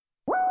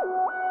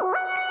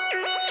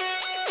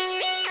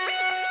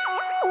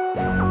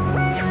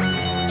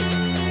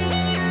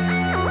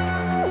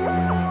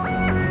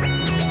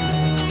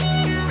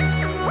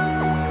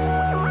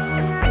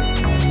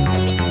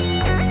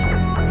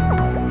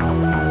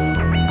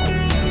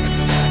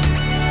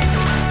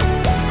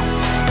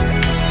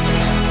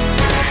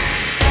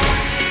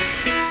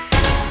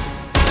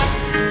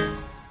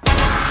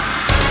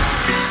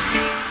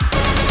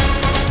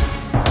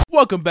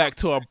welcome back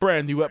to our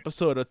brand new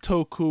episode of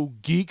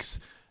Toku Geeks,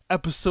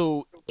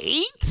 episode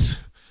 8,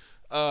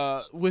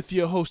 with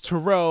your host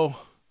Terrell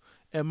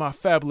and my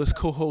fabulous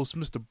co-host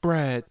Mr.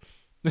 Brad.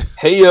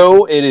 Hey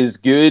yo, it is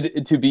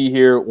good to be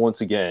here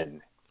once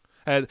again.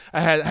 I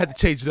had to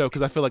change it up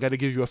because I feel like I had to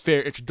give you a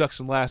fair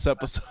introduction last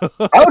episode.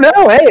 Oh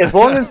no, hey, as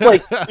long as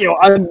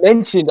I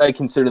mentioned, I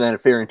consider that a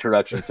fair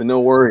introduction, so no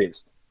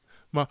worries.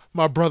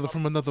 My brother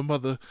from another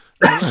mother.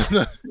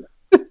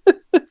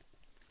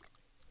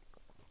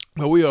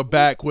 But we are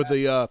back with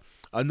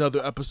another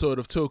episode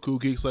of Toku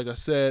Geeks. Like I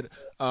said,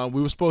 we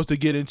were supposed to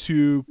get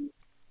into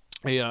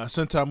a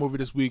Sentai movie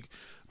this week,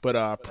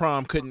 but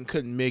Prom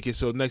couldn't make it.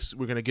 So next,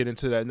 we're gonna get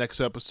into that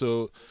next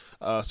episode.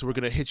 So we're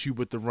gonna hit you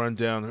with the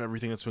rundown of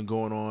everything that's been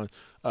going on,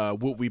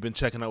 what we've been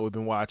checking out, what we've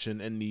been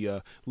watching, and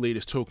the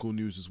latest Toku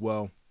news as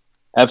well.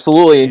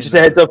 Absolutely, and just a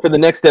heads up for the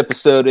next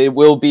episode, it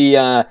will be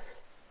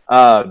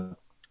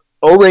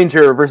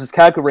O-Ranger versus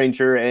Kaku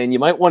Ranger, and you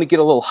might want to get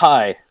a little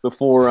high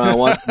before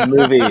watching the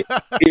movie.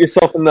 Get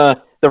yourself in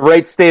the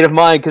right state of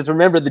mind, because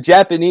remember, the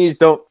Japanese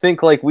don't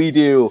think like we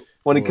do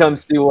when it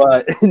comes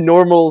to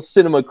normal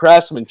cinema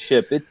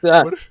craftsmanship. It's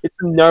some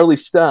gnarly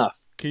stuff.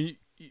 Can you,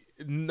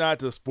 not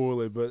to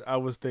spoil it, but I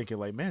was thinking,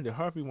 like, man, did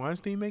Harvey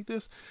Weinstein make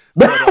this?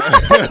 But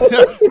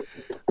I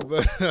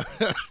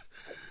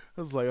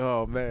was like,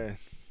 oh, man.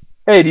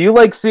 Hey, do you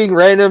like seeing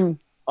random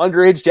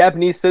underage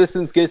Japanese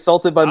citizens get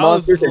assaulted by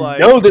monsters? Like,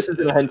 no, this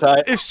isn't a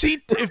hentai.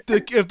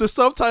 If the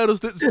subtitles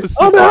didn't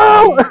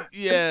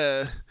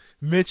specifically,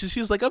 mention,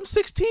 she was like, I'm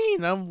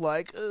 16. I'm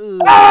like,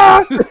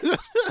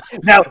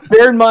 Now,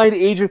 bear in mind,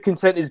 age of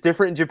consent is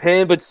different in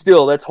Japan, but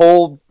still, that's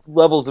whole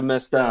levels of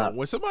messed up.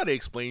 When somebody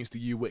explains to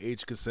you what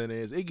age consent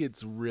is, it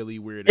gets really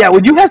weird. Yeah,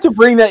 when you have to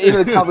bring that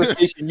into the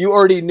conversation, you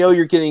already know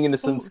you're getting into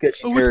some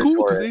sketchy territory. It's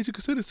cool because age of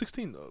consent is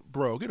 16.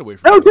 Bro, get away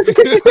from me. No, just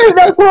because you said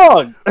that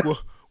wrong.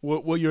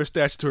 Well, you're a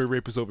statutory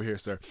rapist over here,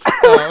 sir.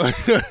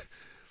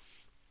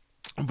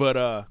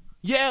 But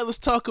let's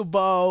talk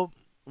about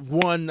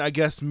one. I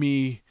guess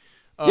me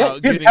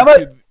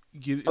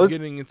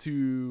getting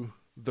into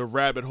the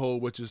rabbit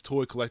hole, which is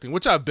toy collecting,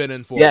 which I've been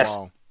in for a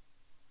while.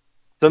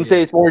 Some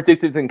say it's more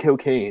addictive than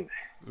cocaine.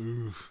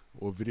 Oof.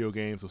 Or video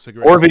games or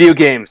cigarettes. Or video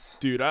games.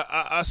 Dude,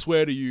 I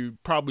swear to you,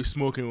 probably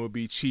smoking would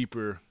be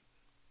cheaper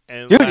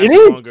and last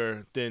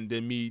longer than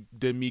me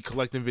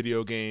collecting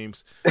video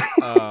games,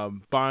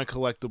 buying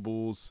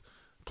collectibles,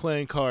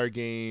 playing card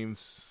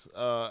games,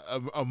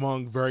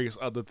 among various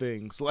other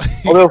things.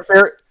 Although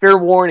fair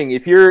warning,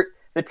 if you're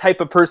the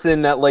type of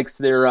person that likes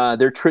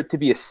their trip to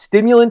be a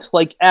stimulant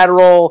like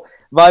Adderall,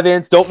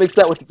 Vyvanse, don't mix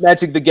that with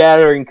Magic the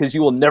Gathering because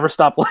you will never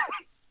stop playing.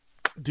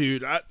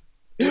 Dude,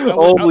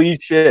 holy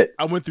shit.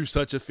 I went through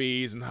such a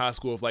phase in high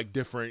school of like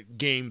different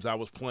games I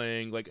was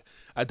playing. Like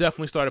I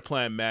definitely started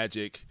playing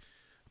Magic.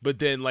 But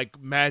then, like,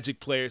 Magic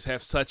players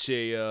have such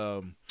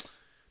a,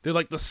 they're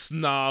like the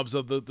snobs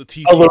of the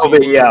TCG. A little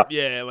bit, yeah.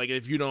 Yeah, like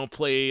if you don't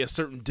play a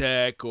certain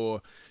deck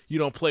or you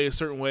don't play a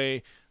certain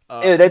way.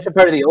 That's a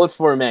part of the old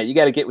format. You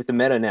got to get with the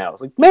meta now.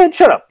 It's like, man,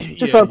 shut up.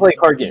 Just want to play a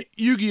card game.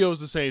 Yu-Gi-Oh! Is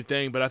the same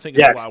thing, but I think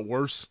it's a lot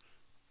worse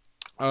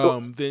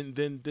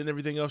than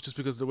everything else just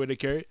because of the way they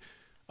carry it.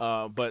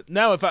 But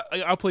now if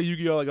I'll play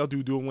Yu-Gi-Oh! Like I'll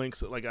do Duel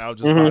Links. Like I'll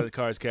just buy the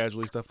cards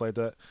casually, stuff like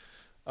that.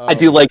 I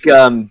do like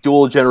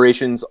dual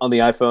generations on the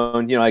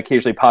iPhone. You know, I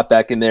occasionally pop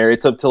back in there.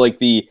 It's up to like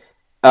the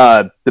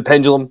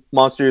pendulum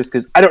monsters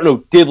because I don't know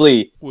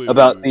diddly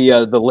about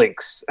the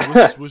links.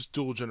 Which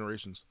dual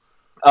generations?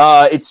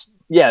 It's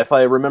if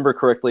I remember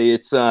correctly,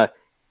 it's not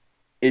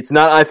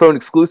iPhone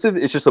exclusive.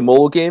 It's just a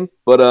mobile game.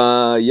 But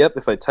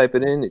if I type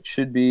it in, it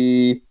should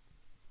be.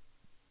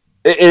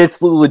 It's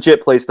the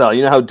legit play style.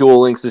 You know how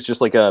Duel Links is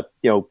just like a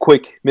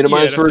quick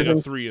minimized version. Like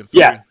a 3 and 3.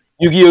 Yeah,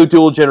 Yu-Gi-Oh!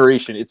 Dual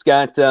Generation. It's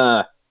got.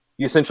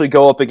 You essentially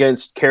go up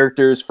against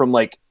characters from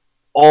like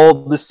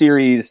all the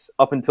series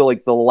up until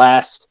like the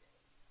last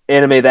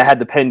anime that had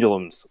the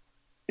pendulums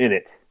in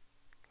it.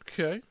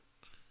 Okay.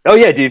 Oh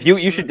yeah, dude.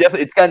 You should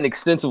definitely. It's got an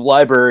extensive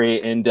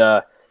library and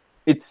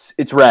it's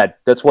rad.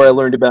 That's where I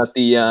learned about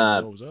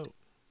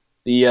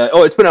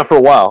it's been out for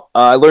a while.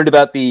 I learned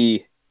about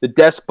the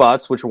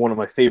Despots, which are one of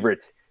my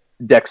favorite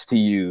decks to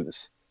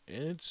use.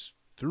 It's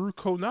through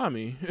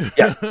Konami.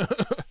 Yes.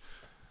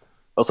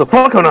 Also,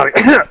 fuck Konami.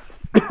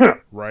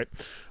 Right.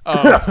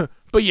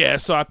 But yeah,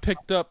 so I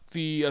picked up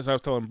as I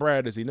was telling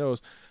Brad, as he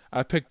knows,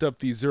 I picked up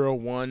the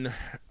 01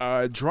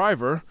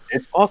 driver.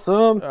 It's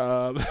awesome.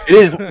 It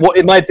is,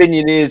 in my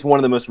opinion, it is one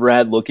of the most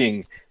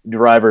rad-looking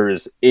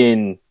drivers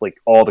in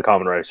like all the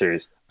Kamen Rider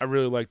series. I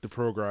really like the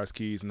Progress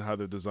keys and how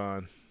they're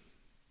designed.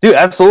 Dude,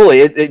 absolutely.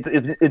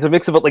 It's a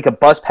mix of like a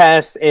bus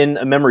pass and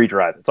a memory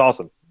drive. It's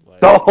awesome.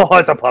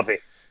 It's a puppy.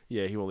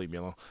 Yeah, he won't leave me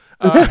alone.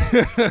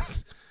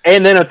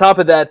 And then on top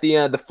of that,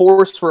 the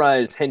Force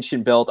Rise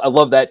Henshin belt, I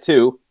love that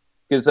too,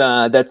 because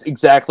that's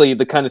exactly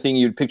the kind of thing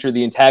you'd picture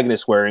the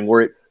antagonist wearing, where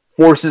it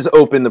forces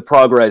open the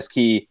Progress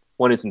key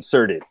when it's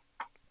inserted.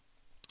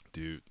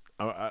 Dude,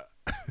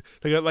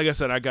 like I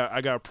said, I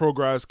got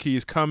Progress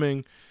keys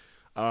coming.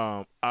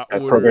 I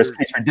progress ordered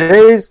takes for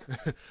days.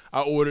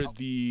 I ordered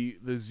the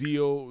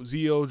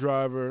Zeo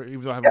driver,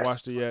 even though I haven't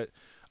watched it yet.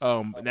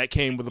 And that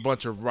came with a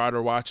bunch of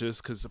rider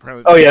watches because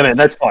apparently. Oh yeah, man,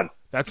 that's fun.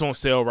 That's on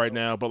sale right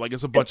now, but like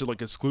it's a bunch of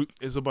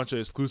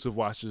exclusive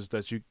watches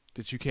that you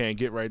can't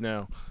get right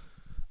now.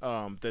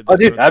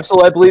 Dude,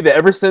 absolutely, I believe it.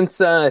 Ever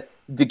since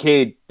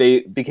Decade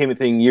became a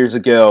thing years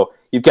ago,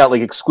 you've got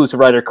like exclusive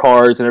rider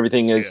cards and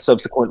everything as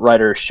subsequent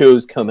rider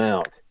shows come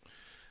out.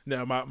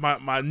 Now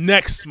my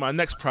next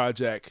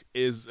project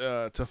is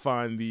to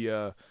find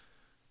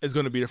is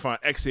going to be to find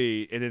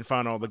X8 and then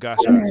find all the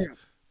Gashats.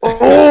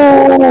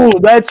 Oh,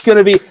 that's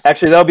gonna be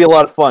that'll be a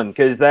lot of fun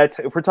because that's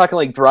if we're talking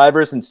like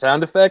drivers and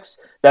sound effects,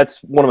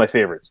 that's one of my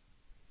favorites.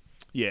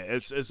 Yeah,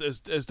 it's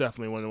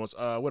definitely one of the ones.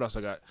 What else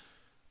I got?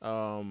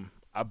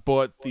 I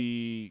bought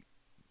the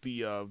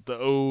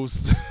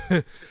O's.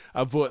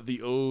 I bought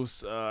the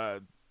O's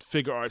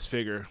Figure Arts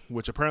figure,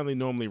 which apparently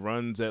normally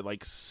runs at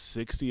like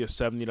 $60 or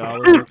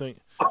 $70. I think.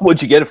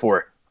 What'd you get it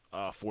for?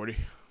 $40.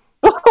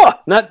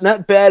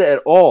 Not bad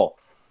at all.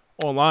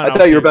 Online, I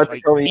thought you were about to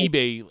tell me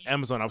eBay,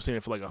 Amazon. I was seeing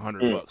it for like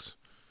 $100.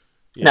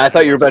 Yeah, no, I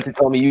thought you were about to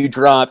tell me you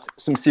dropped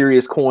some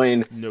serious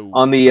coin No.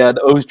 on the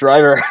O's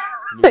driver.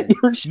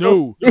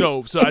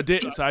 No. So I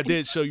did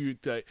show you.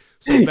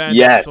 So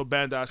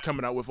Bandai's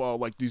coming out with all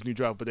like these new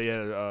drivers, but they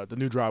had the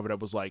new driver that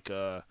was like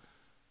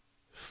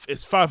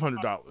it's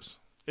 $500.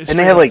 And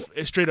they have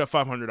it's straight up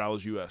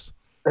 $500 US.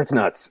 That's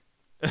nuts.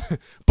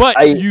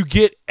 But you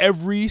get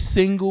every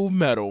single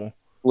medal,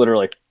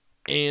 literally,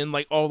 and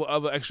like all the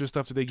other extra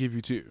stuff that they give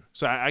you too.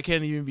 So I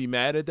can't even be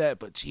mad at that.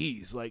 But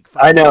geez, like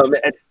I know.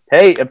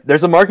 Hey,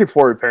 there's a market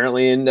for it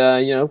apparently, and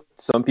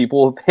some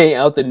people will pay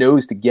out the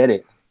nose to get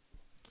it.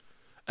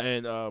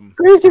 And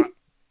crazy.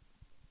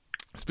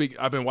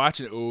 I've been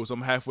watching O's.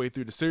 I'm halfway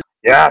through the series.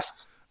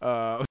 Yes.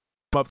 I'm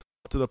up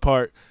to the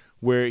part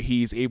where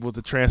he's able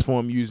to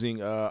transform using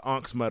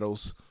Onx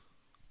medals.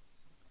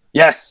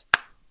 Yes.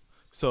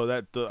 So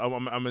that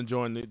I'm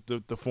enjoying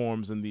the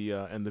forms and the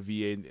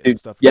VA and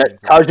stuff. Yeah,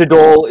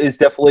 Tajadol is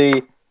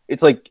definitely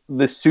it's like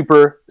the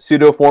super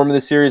pseudo form of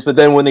the series, but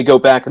then when they go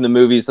back in the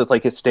movies, that's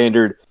like his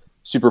standard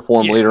super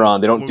form later on.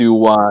 They don't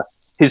do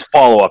his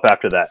follow up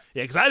after that.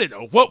 Yeah, because I didn't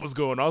know what was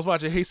going on. I was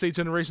watching Heisei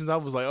Generations. I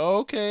was like, oh,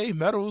 okay,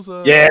 medals.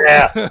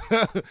 Yeah.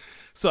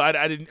 So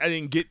I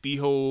didn't get the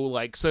whole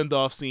like send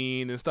off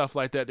scene and stuff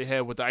like that they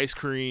had with the ice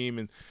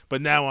cream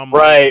but now I'm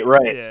right.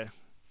 Yeah.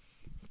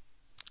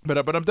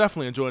 But I'm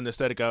definitely enjoying the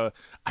aesthetic. I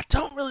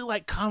don't really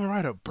like Kamen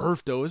Rider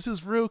Birth though. It's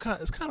just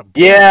it's kind of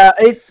boring. Yeah.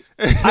 It's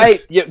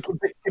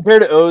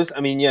compared to O's. I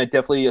mean, yeah,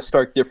 definitely a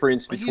stark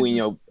difference between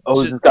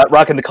O's has got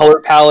rocking the color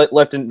palette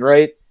left and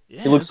right.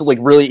 Yes. He looks like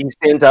he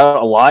stands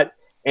out a lot.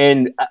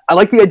 And I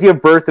like the idea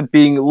of Birth of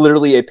being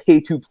literally a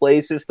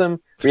pay-to-play system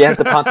where you have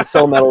to pop the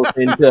cell medals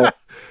and to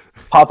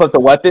pop up the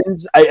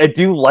weapons. I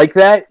do like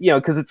that,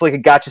 because it's like a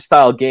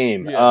gacha-style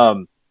game.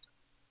 Yeah.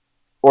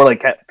 Or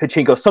like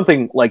Pachinko,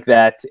 something like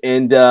that.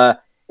 And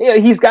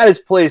he's got his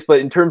place, but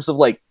in terms of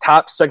like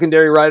top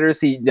secondary riders,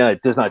 he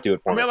does not do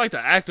it for me. I like the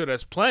actor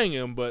that's playing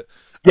him, but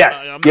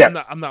yes,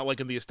 I'm not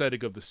liking the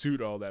aesthetic of the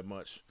suit all that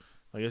much.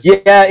 Like,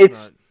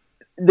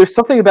 there's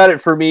something about it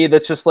for me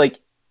that's just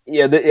like,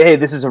 hey,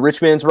 this is a rich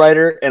man's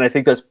rider, and I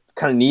think that's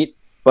kind of neat.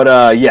 But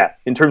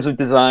in terms of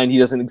design, he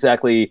doesn't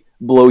exactly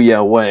blow you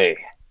away.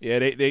 Yeah,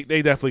 they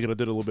definitely could have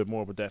did a little bit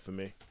more with that for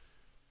me.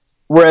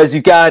 Whereas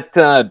you got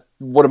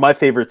one of my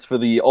favorites for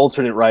the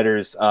alternate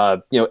riders,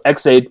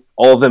 X8,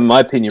 all of them, in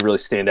my opinion, really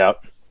stand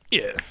out.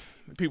 Yeah,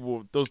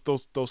 people,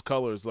 those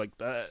colors like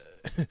that,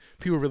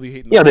 people really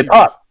hate. Yeah, they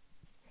pop.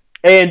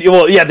 And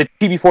the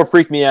TB4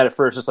 freaked me out at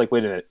first. Just like,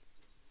 wait a minute,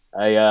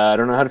 I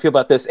don't know how to feel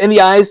about this. And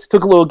the eyes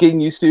took a little getting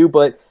used to,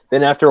 but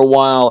then after a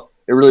while,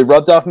 it really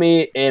rubbed off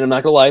me. And I'm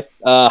not gonna lie,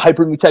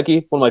 Hyper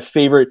Muteki, one of my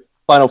favorite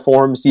final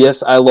forms.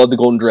 Yes, I love the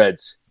Golden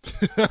Dreads.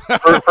 First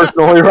and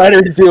only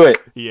rider to do it.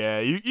 Yeah,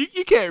 you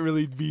can't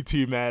really be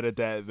too mad at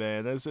that,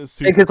 man. That's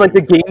super. Because like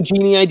the Game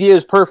Genie idea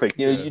is perfect.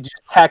 You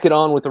just tack it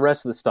on with the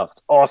rest of the stuff.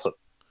 It's awesome.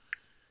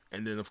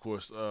 And then of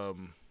course,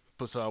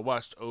 I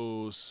watched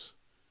O's,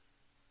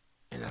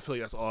 and I feel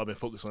like that's all I've been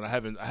focused on. I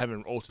haven't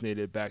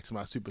alternated back to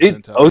my Super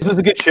Sentai. O's is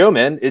a good show,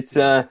 man. It's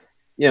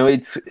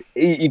it's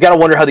you got to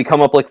wonder how they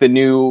come up like the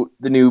new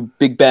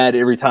big bad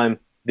every time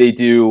they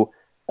do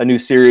a new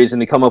series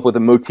and they come up with a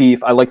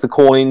motif. I like the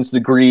coins, the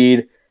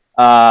greed.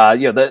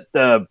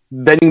 The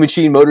vending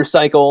machine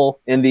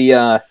motorcycle and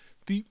one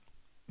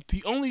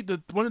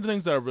of the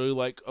things that I really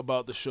like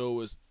about the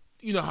show is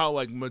how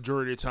like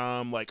majority of the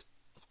time, like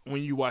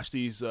when you watch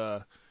these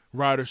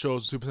rider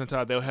shows, Super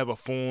Sentai, they'll have a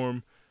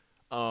form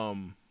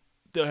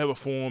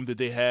that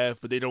they have,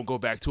 but they don't go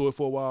back to it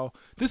for a while.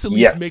 This at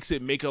least makes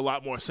it make a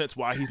lot more sense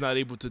why he's not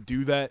able to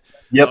do that.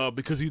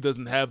 Because he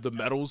doesn't have the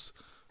medals.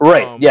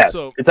 Right.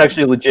 So it's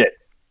actually legit.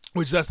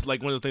 Which that's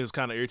like one of the things that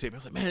kind of irritating me. I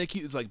was like, man,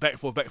 it's like back and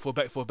forth.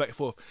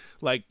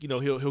 Like,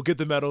 he'll get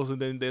the medals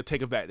and then they'll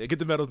take it back. They get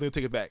the medals and they'll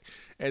take it back.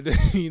 And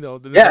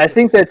then, I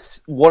think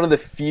that's one of the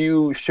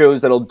few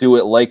shows that'll do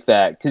it like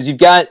that. Because you've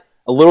got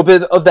a little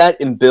bit of that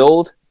in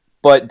Build,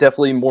 but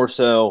definitely more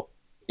so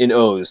in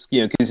O's,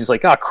 because he's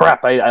like, oh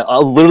crap,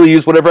 I'll literally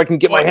use whatever I can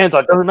get my hands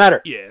on. It doesn't matter.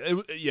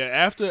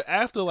 Yeah,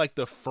 After like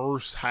the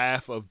first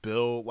half of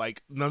Bill,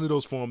 like none of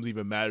those forms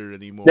even mattered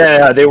anymore.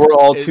 Yeah, they were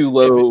all too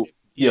low,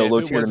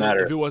 low tier to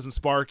matter. If it wasn't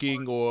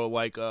sparking or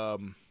like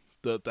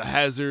the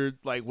hazard,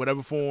 like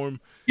whatever form,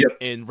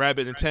 and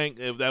Rabbit and Tank,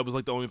 that was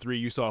like the only three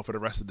you saw for the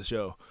rest of the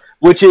show.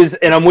 Which is,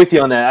 and I'm with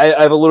you on that.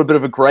 I have a little bit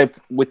of a gripe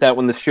with that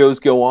when the shows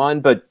go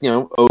on, but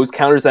O's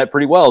counters that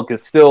pretty well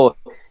because still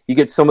you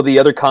get some of the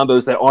other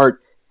combos that aren't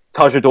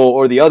Tajadol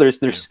or the others.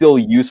 They're still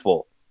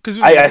useful.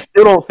 I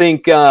still don't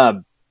think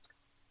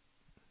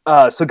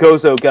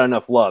Sogozo got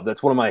enough love.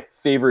 That's one of my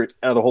favorite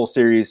out of the whole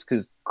series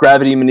because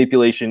gravity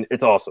manipulation,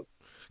 it's awesome.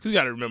 Because you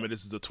got to remember,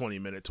 this is a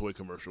 20-minute toy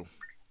commercial.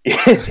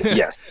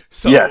 Yes.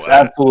 Yes,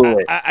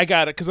 absolutely. I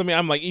got it because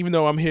I'm like, even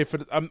though I'm here for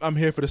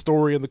the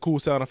story and the cool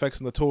sound effects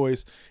and the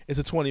toys, it's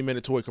a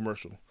 20-minute toy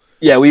commercial.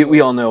 Yeah,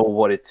 we all know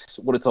what it's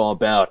all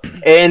about.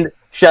 And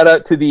shout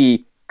out to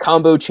the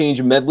combo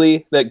change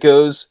medley that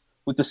goes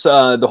with this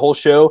the whole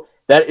show.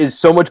 That is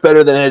so much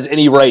better than it has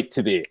any right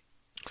to be.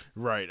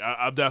 Right.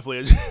 I'm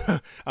definitely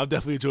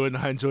enjoying.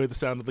 I enjoy the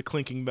sound of the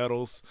clinking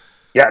metals.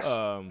 Yes.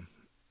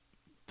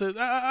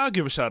 I'll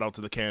give a shout out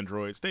to the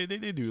Candroids. They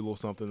do a little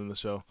something in the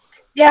show.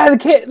 Yeah,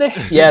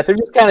 they're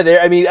just kind of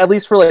there. I mean, at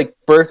least for like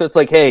Bertha, it's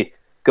like, hey,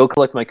 go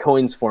collect my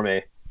coins for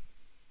me,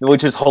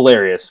 which is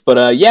hilarious. But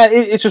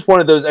it's just one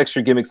of those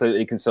extra gimmicks that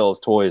they can sell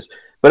as toys.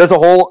 But as a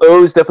whole,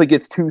 O's definitely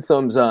gets 2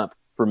 thumbs up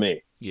for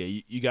me.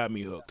 Yeah, you got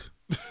me hooked.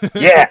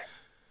 Yeah,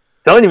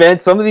 telling you,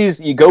 man. Some of these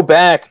you go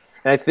back,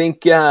 and I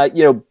think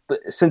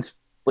since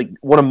like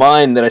one of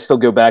mine that I still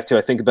go back to,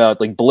 I think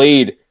about like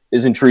Blade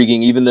is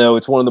intriguing, even though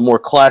it's one of the more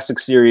classic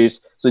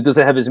series, so it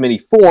doesn't have as many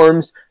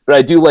forms. But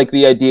I do like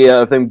the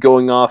idea of them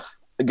going off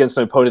against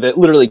an opponent that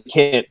literally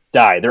can't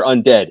die; they're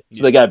undead,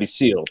 so they gotta be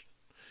sealed.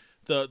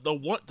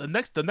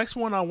 The next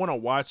one I want to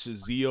watch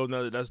is Zeo.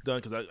 Now that that's done,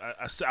 because I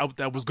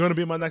that was going to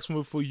be my next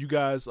one for you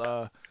guys.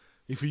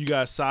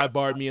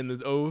 Sidebarred me in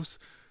the O's.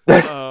 Dude,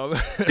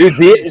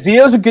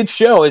 Zeo's a good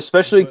show,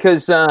 especially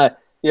because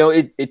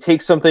it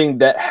takes something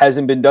that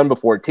hasn't been done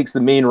before. It takes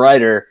the main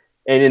writer.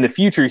 And in the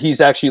future, he's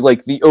actually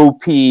like the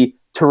OP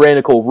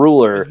tyrannical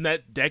ruler. Isn't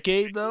that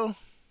Decade though?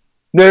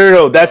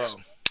 No. That's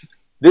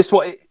this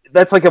one.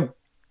 That's like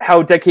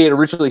how Decade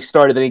originally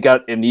started. Then he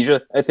got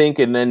amnesia, I think,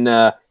 and then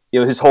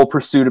his whole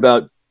pursuit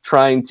about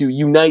trying to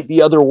unite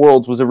the other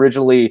worlds was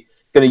originally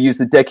going to use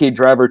the Decade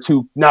driver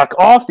to knock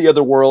off the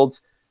other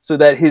worlds so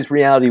that his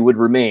reality would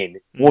remain.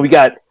 Mm-hmm. Well, we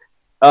got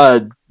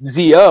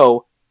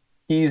Zeo.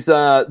 He's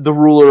the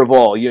ruler of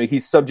all.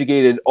 He's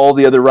subjugated all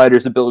the other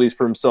riders' abilities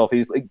for himself.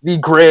 He's like the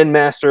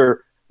grandmaster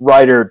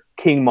rider,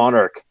 king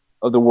monarch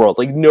of the world.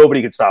 Like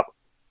nobody can stop him,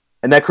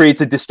 and that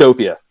creates a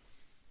dystopia.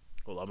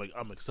 Well,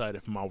 I'm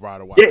excited for my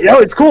rider.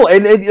 Yeah, it's cool,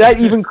 and that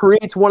even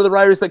creates one of the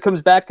riders that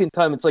comes back in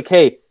time. It's like,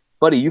 hey,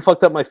 buddy, you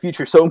fucked up my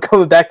future, so I'm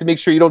coming back to make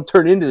sure you don't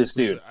turn into this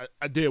dude. Listen,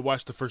 I did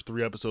watch the first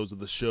 3 episodes of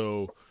the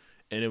show.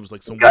 And it was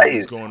like what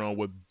was going on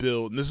with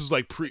Bill. And this is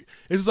like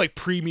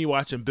pre me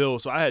watching Bill,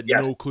 so I had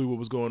no clue what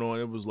was going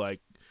on. It was like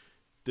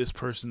this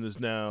person is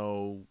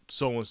now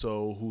so and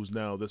so, who's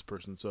now this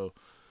person. So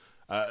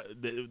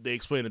they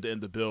explained at the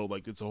end of Bill,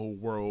 like it's a whole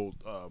world.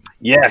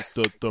 Yes,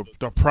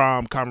 the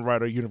Prime Kamen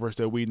Rider universe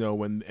that we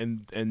know,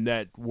 and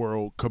that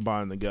world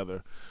combined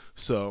together.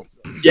 So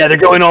yeah, they're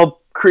going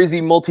all crazy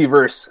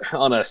multiverse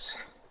on us.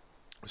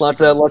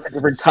 Lots of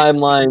different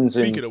timelines.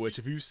 Speaking of which,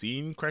 have you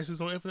seen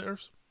Crisis on Infinite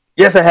Earths?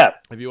 Yes, I have.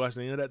 Have you watched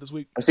any of that this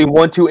week? I've seen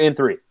 1, 2, and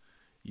 3.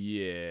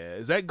 Yeah,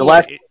 is that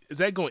going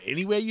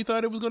anywhere you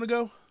thought it was going to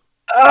go?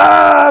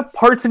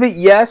 Parts of it,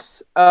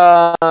 yes.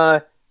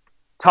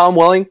 Tom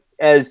Welling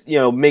as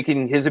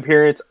making his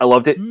appearance, I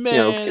loved it.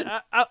 Man,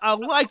 I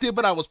liked it,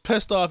 but I was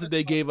pissed off that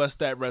they gave us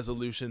that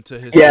resolution to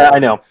his. Yeah, story. I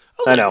know.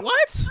 I know.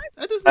 What?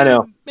 That doesn't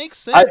even make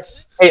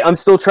sense. I'm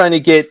still trying to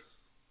get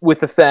with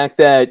the fact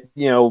that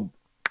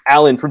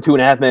Alan from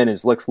 2.5 Men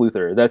is Lex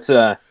Luthor. That's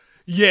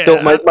Yeah,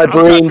 still, my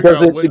brain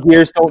doesn't. The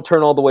gears don't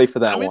turn all the way for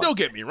that. I mean, don't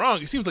get me wrong.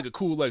 He seems like a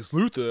cool Lex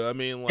Luthor. I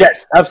mean,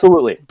 yes,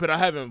 absolutely. But I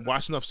haven't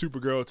watched enough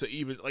Supergirl to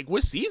even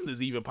what season is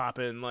he even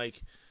popping?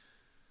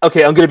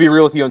 Okay, I'm gonna be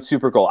real with you on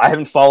Supergirl. I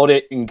haven't followed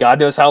it in God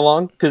knows how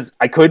long because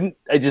I couldn't.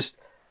 I just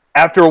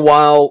after a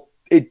while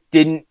it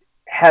didn't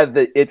have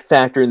the it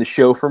factor in the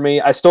show for me.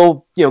 I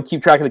still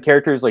keep track of the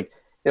characters like.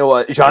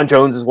 John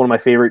Jones is one of my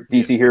favorite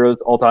DC heroes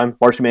all time.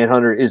 Martian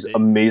Manhunter is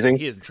amazing.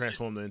 He hasn't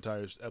transformed the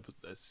entire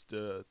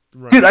episode.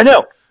 Dude, I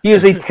know. He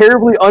is a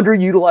terribly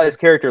underutilized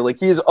character. Like,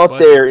 he is up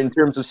there in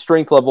terms of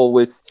strength level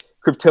with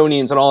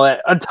Kryptonians and all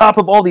that. On top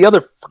of all the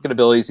other fucking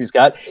abilities he's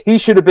got, he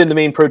should have been the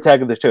main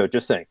protagonist of the show.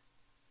 Just saying.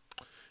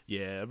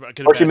 Yeah,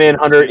 Martian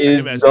Manhunter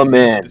is the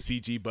man. The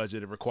CG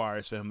budget it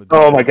requires for him to do.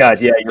 Oh my god,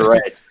 yeah, you're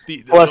right.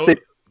 Plus,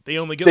 they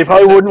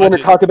probably wouldn't want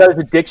to talk about his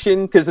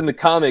addiction because in the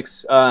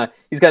comics,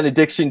 he's got an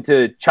addiction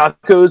to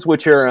Chocos,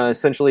 which are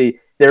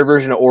essentially their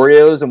version of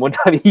Oreos. And one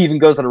time he even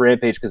goes on a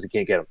rampage because he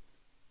can't get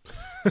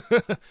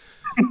them.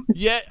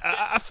 Yeah,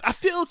 I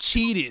feel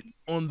cheated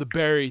on the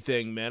Barry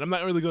thing, man. I'm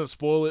not really going to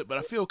spoil it, but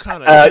I feel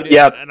kind of cheated.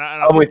 Yeah, and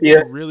I'm with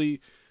you.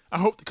 I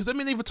hope because I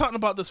mean they've been talking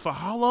about this for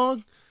how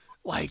long?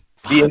 Like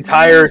The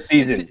entire years,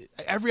 season.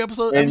 every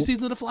episode, every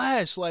season of The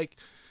Flash. Like,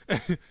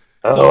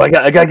 I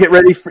gotta get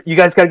ready for you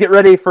guys. Gotta get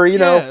ready for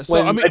So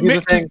when I I do mean,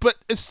 the thing. but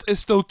it's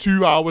still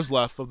 2 hours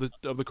left of the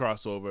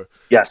crossover.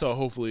 Yes. So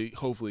hopefully,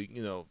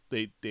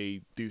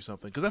 they do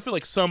something because I feel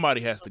like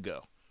somebody has to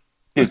go.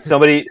 Dude,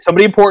 somebody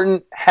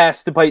important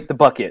has to bite the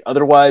bucket.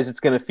 Otherwise, it's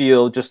gonna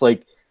feel just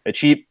like a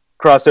cheap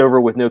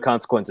crossover with no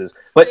consequences.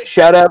 But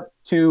shout out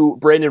to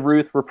Brandon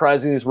Routh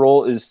reprising his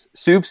role as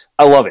Soups.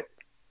 I love it.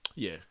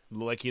 Yeah,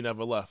 like he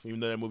never left,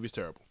 even though that movie's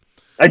terrible.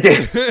 I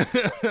did.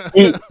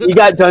 he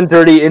got done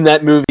dirty in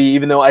that movie,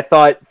 even though I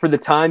thought for the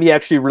time he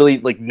actually really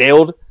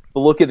nailed the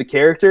look of the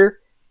character.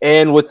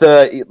 And with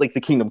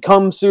the Kingdom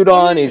Come suit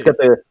on, he's got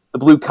the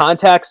blue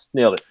contacts,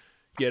 nailed it.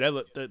 Yeah,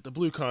 the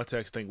blue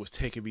contacts thing was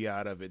taking me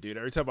out of it, dude.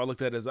 Every time I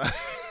looked at his eyes,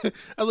 I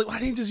was like, why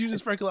didn't you just use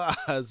his regular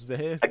eyes,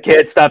 man? I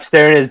can't stop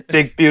staring at his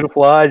big,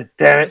 beautiful eyes.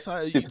 Damn it. That's how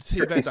you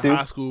take back to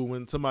high school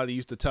when somebody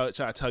used to try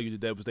to tell you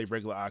that was their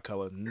regular eye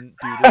color. Dude,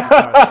 those are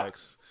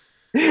contacts.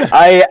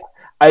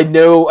 I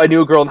knew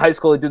a girl in high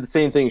school that did the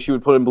same thing. She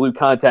would put in blue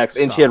contacts,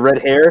 and she had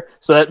red hair,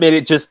 so that made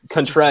it just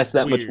contrast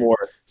that much more.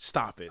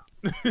 Stop it.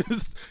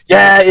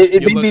 Yeah,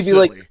 it made me be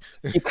silly. Like,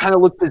 you kind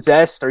of look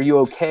possessed. Are you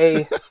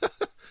okay?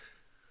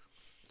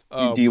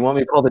 Do you want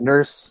me to call the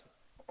nurse?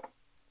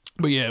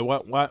 But yeah,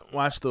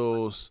 watch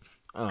those.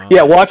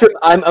 Yeah, watch them.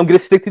 I'm going to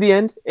stick to the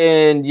end,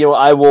 and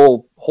I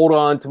will hold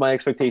on to my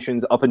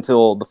expectations up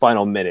until the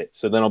final minute.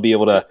 So then I'll be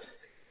able to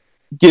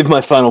give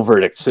my final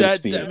verdict, so to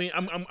speak. I mean,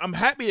 I'm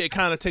happy it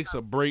kind of takes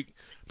a break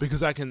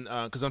because I can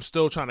because I'm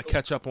still trying to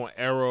catch up on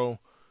Arrow.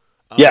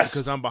 Yes,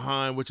 because I'm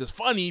behind, which is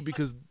funny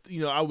because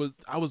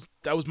that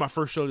was my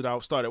first show that I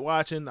started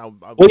watching. I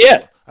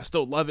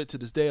still love it to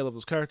this day. I love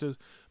those characters,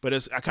 but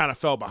I kind of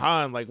fell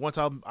behind. Like once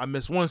I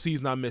missed one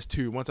season, I missed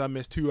two. Once I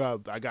missed two,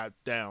 I got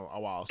down a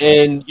while. So.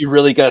 And you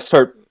really got to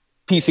start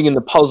piecing in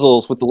the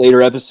puzzles with the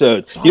later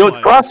episodes. You know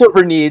what the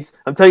crossover needs?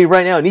 I'm telling you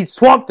right now, it needs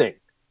Swamp Thing.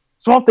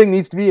 Swamp Thing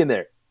needs to be in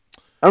there.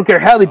 I don't care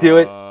how they do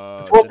it.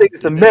 Swamp Thing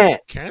is the man.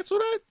 Cancel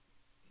that?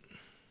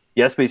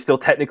 Yes, but he's still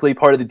technically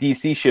part of the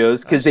DC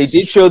shows because they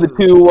did show the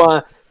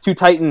two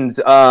Titans.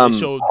 They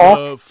showed Hawk.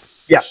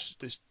 Dove. Yeah.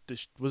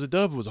 Was it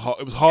Dove? It was Hawk.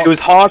 It was Hawk. It was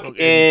Hawk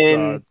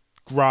and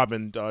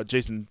Robin,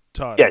 Jason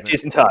Todd. Yeah,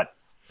 Jason Todd.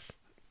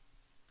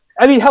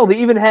 I mean, hell, they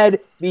even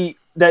had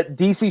that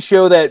DC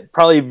show that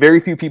probably very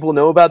few people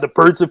know about, the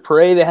Birds of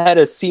Prey. They had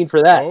a scene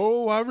for that.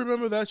 Oh, I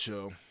remember that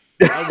show.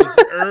 That was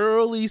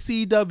early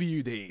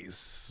CW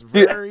days.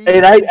 Dude,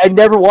 and I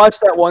never watched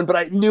that one, but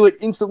I knew it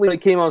instantly when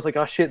it came out. I was like,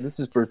 oh shit, this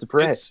is Birds of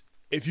Prey.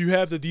 If you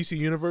have the DC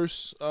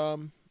Universe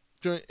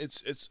joint,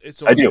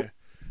 it's I do.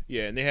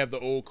 Yeah, and they have the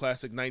old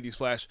classic 90s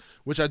Flash,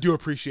 which I do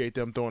appreciate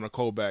them throwing a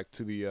callback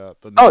to the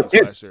 90s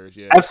Flash series.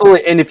 Yeah.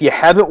 Absolutely. And if you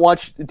haven't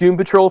watched Doom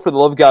Patrol, for the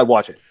love of God,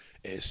 watch it.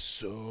 It's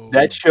so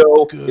that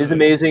show good. Is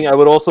amazing. I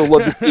would also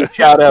love to see a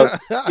shout out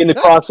in the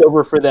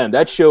crossover for them.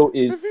 That show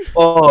is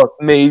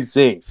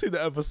amazing. See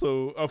the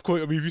episode? Of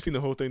course. I mean, have you seen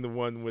the whole thing? The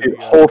one with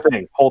whole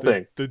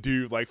thing. The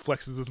dude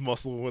flexes his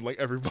muscle when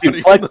everybody.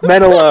 Dude, Flex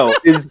Menelo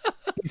he's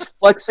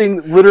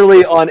flexing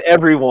literally on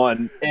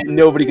everyone, and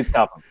nobody can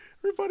stop him.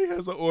 Everybody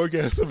has an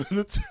orgasm in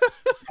the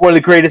one of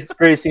the greatest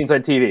scenes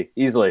on TV,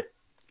 easily.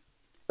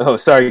 Oh,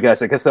 sorry,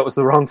 guys. I guess that was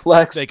the wrong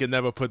flex. They could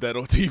never put that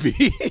on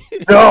TV.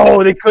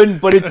 No, they couldn't,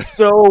 but it's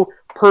so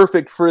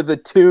perfect for the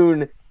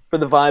tune, for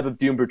the vibe of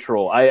Doom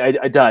Patrol. I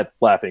died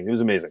laughing. It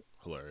was amazing.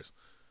 Hilarious.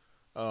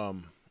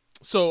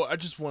 So I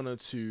just wanted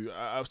to...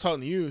 I was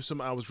talking to you.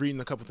 I was reading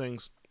a couple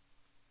things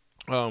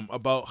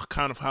about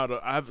kind of how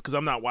to... Because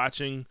I'm not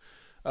watching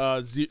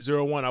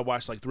 01. I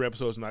watched 3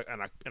 episodes and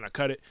I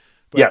cut it.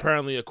 But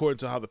apparently, according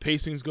to how the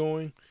pacing's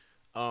going,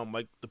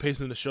 the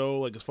pacing of the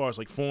show, as far as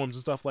forms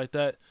and stuff like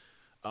that,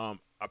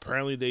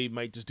 apparently they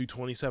might just do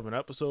 27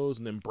 episodes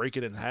and then break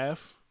it in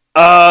half.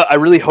 I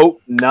really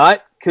hope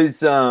not,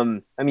 because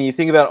you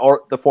think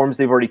about the forms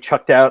they've already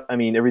chucked out. I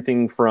mean,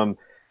 everything from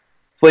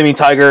Flaming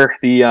Tiger,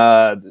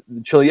 the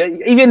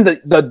Chili, even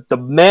the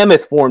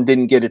Mammoth form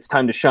didn't get its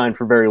time to shine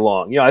for very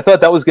long. I thought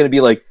that was going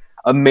to be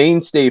a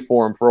mainstay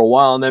form for a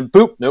while, and then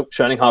boop, nope,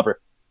 Shining Hopper.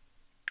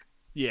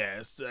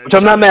 Yes, which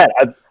I'm not mad.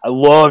 I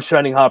love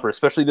Shining Hopper,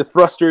 especially the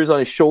thrusters on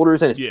his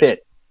shoulders and his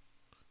pit.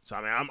 So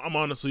I'm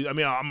honestly,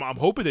 I'm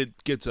hoping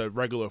it gets a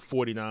regular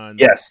 49,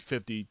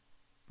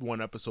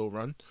 51 episode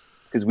run,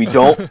 because we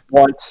don't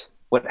want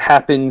what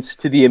happens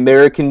to the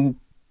American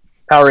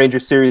Power Ranger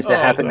series to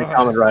happen to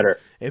Kamen Rider.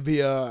 It'd be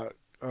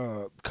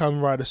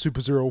Kamen Rider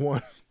Super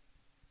 01.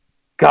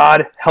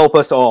 God help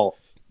us all.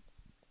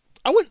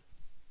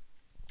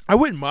 I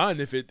wouldn't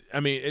mind if it.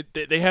 I mean,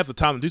 they have the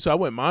time to do so. I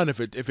wouldn't mind if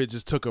it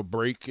just took a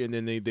break and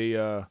then they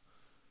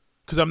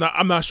because I'm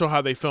not sure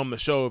how they film the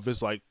show, if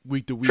it's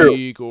week to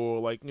week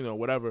or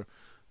whatever.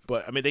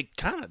 But I mean,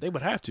 they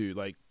would have to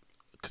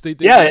because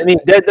they I mean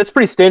that's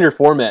pretty standard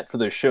format for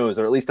their shows,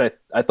 or at least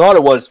I thought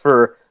it was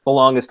for the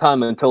longest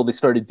time until they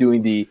started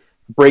doing the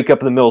break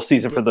up in the middle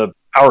season for the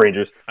Power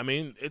Rangers. I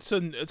mean, it's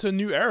a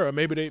new era.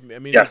 Maybe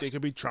they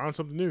could be trying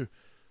something new.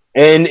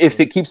 And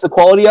if it keeps the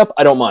quality up,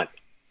 I don't mind.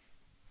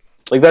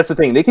 Like that's the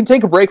thing. They can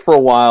take a break for a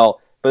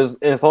while, but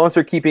as long as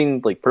they're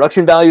keeping like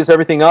production values,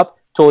 everything up,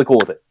 totally cool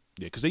with it.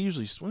 Yeah, because they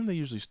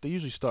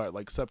usually start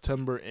like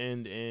September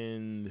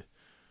and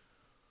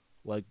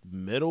like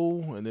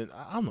middle, and then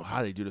I don't know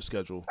how they do the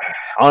schedule.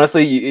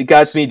 Honestly, it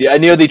got me. I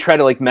know they try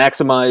to like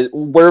maximize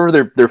wherever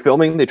they're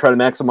filming. They try to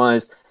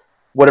maximize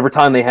whatever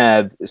time they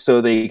have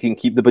so they can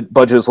keep the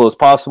budget as low as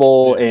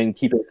possible and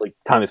keep it like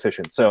time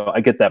efficient. So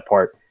I get that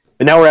part.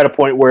 But now we're at a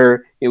point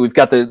where we've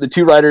got the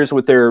two writers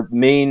with their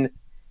main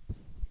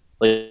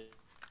like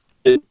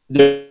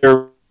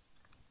their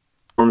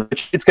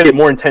it's going to get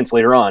more intense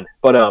later on.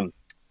 But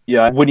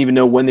yeah, I wouldn't even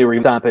know when they were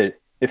going to stop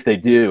it if they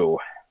do.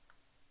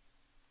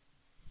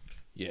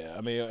 Yeah,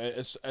 I mean,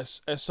 at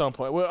some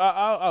point. Well,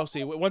 I'll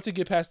see. Once it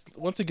gets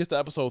to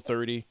episode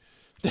 30,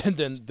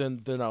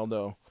 then I'll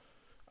know.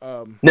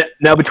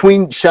 Now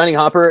between Shining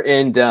Hopper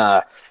and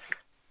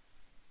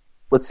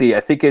let's see,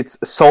 I think it's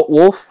Assault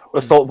Wolf,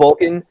 Assault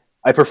Vulcan.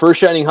 I prefer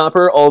Shining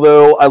Hopper,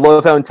 although I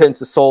love how intense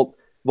Assault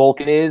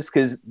Vulcan is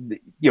because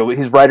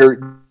his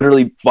writer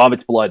literally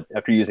vomits blood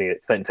after using it.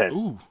 It's that intense.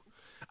 Ooh.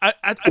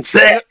 I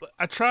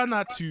try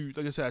not to,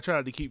 like I said, I try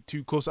not to keep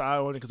too close an eye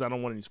on it because I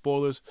don't want any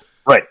spoilers.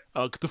 Right.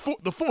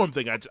 The form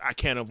thing, I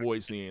can't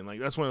avoid seeing. Like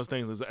that's one of those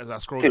things as I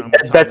scroll Dude, down.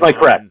 That's my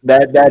crap.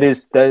 That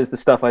is the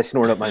stuff I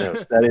snort up my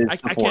nose. That is.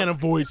 I can't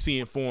avoid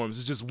seeing forms.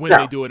 It's just when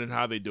they do it and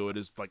how they do it.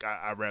 It's like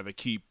I'd rather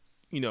keep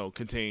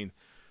contained.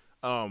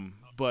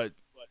 But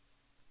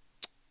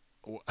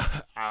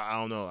I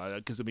don't know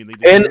because I mean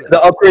the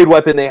upgrade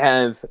weapon they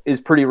have is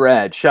pretty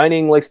rad.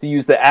 Shining likes to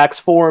use the axe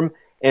form.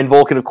 And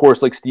Vulcan, of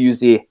course, likes to use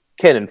the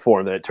cannon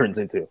form that it turns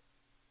into.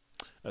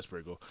 That's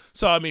pretty cool.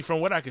 So, I mean, from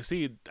what I can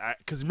see,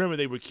 because remember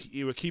they were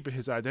keeping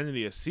his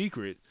identity a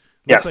secret.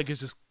 Looks like it's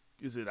just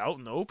is it out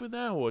in the open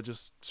now, or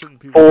just certain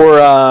people?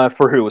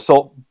 For who?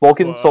 Assault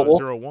Vulcan, Assault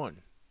Wolf? 01.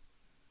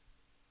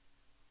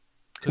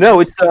 No,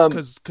 it's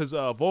because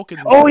Vulcan.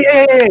 Oh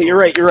yeah, you're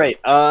right.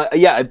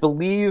 Yeah, I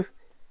believe.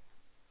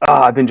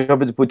 I've been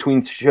jumping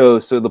between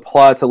shows, so the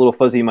plot's a little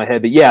fuzzy in my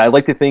head. But yeah, I'd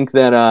like to think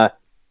that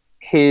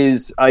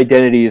his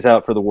identity is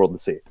out for the world to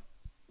see.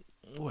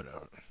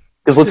 Whatever.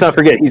 Because let's not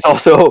forget, he's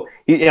also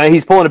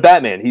he's pulling a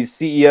Batman. He's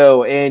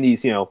CEO and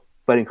he's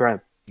fighting crime.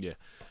 Yeah,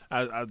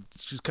 I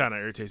just kind of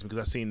irritates me because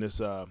I've seen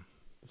this.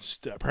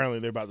 Apparently,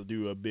 they're about to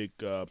do a big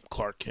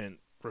Clark Kent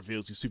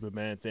reveals his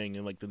Superman thing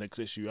in like the next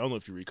issue. I don't know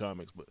if you read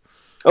comics, but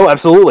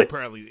absolutely.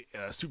 Apparently,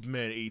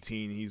 Superman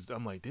 18.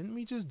 I'm like, didn't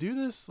we just do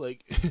this?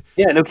 Like,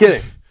 yeah, no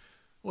kidding.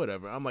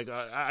 Whatever. I'm like,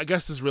 I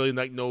guess there's really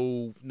like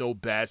no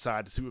bad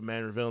side to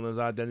Superman revealing his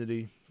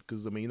identity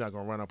because I mean, you're not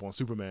gonna run up on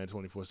Superman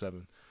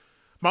 24/7.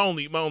 My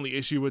only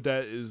issue with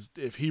that is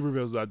if he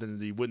reveals his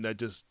identity, wouldn't that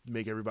just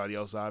make everybody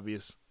else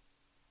obvious?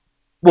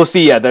 Well,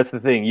 see, yeah, that's the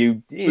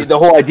thing. The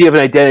whole idea of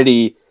an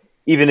identity,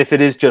 even if it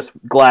is just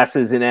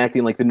glasses and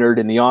acting like the nerd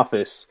in the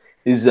office,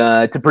 is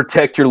to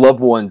protect your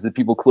loved ones, the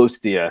people close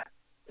to you.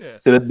 Yeah.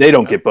 So that they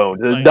don't get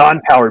boned. The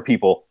non-powered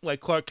people.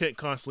 Like Clark Kent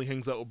constantly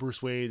hangs out with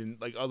Bruce Wayne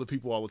and like other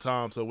people all the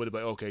time. So it would be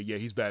like, okay, yeah,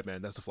 he's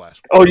Batman. That's the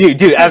Flash. Oh, dude,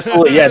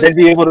 absolutely. Yeah, they'd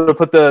be able to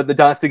put the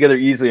dots together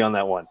easily on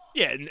that one.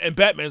 Yeah, and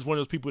Batman is one of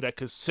those people that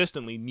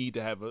consistently need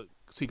to have a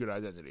secret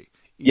identity.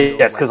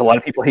 Yes, because a lot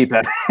of people hate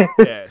Batman.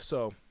 Yeah,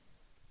 so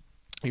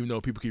even though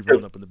people keep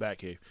rolling up in the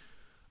Batcave.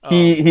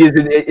 He is.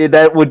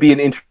 That would be an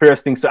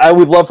interesting. So I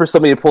would love for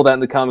somebody to pull that in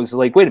the comics.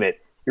 Like, wait a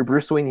minute, you're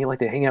Bruce Wayne. You like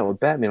to hang out with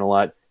Batman a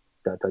lot.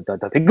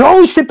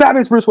 Holy shit,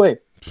 Batman's Bruce Wayne.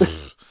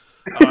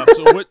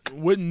 So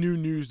what new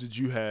news did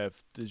you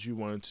have that you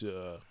wanted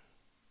to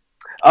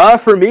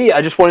for me,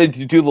 I just wanted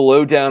to do the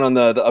lowdown on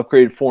the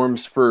upgraded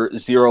forms for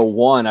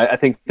 01. I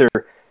think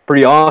they're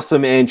pretty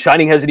awesome, and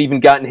Shining hasn't even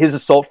gotten his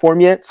assault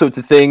form yet, so it's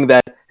a thing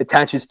that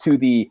attaches to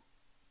the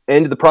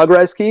end of the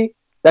progress key.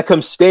 That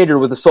comes standard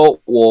with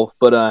Assault Wolf,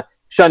 but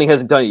Shining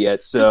hasn't done it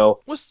yet,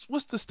 so...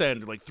 What's the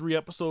standard, like 3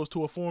 episodes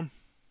to a form?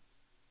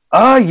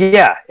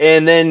 Yeah,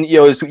 and then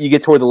as you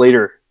get toward the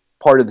later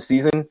part of the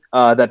season,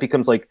 that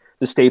becomes like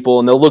the staple,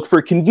 and they'll look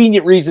for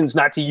convenient reasons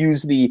not to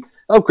use the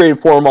upgraded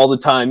form all the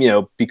time,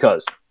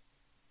 because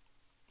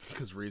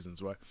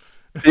reasons, why?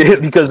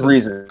 Because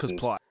reasons, because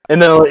plot. And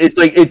then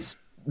it's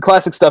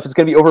classic stuff. It's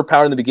going to be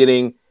overpowered in the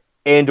beginning,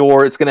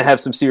 or it's going to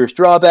have some serious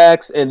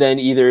drawbacks, and then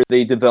either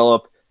they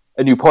develop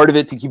a new part of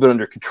it to keep it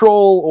under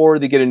control, or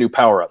they get a new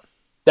power up.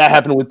 That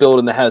happened with Build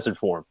in the Hazard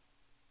form.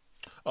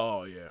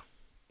 Oh yeah.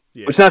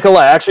 Yeah. Which, not gonna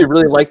lie, I actually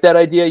really like that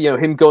idea.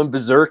 Him going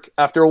berserk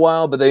after a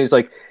while, but then he's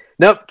like,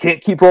 "Nope,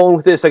 can't keep rolling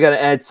with this. I got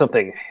to add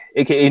something,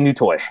 aka new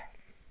toy."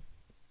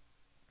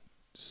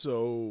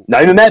 So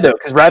not even that though,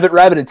 because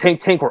Rabbit and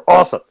Tank were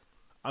awesome.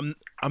 I'm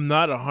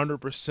not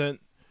 100%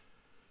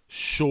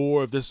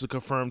 sure if this is a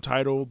confirmed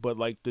title, but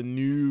like the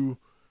new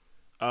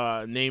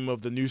name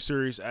of the new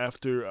series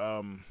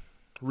after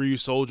Ryu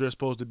Soldier is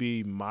supposed to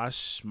be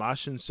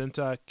Mashin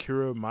Sentai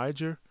Kira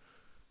Major.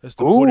 That's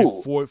the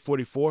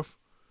 44th.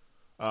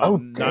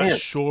 Not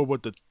sure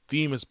what the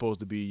theme is supposed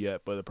to be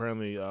yet, but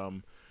apparently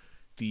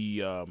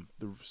the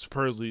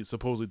supposedly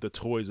the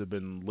toys have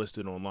been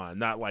listed online.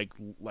 Not like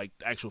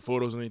actual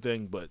photos or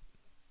anything, but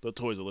the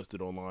toys are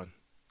listed online.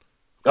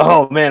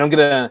 Oh man, I'm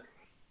gonna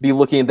be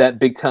looking at that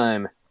big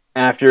time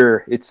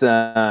after it's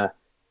after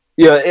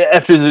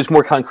there's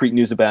more concrete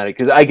news about it,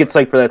 because I get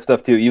psyched for that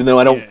stuff too. Even though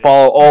I don't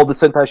follow all the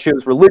Sentai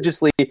shows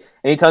religiously,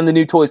 anytime the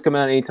new toys come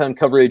out, anytime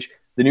coverage,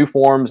 the new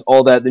forms,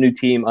 all that, the new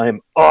team, I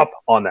am up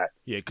on that.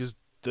 Yeah, because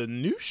the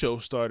new show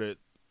started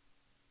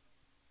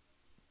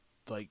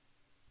like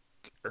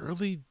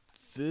early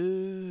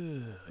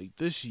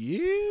this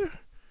year.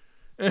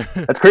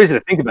 That's crazy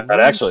to think about. That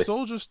actually,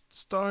 Soldiers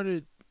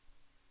started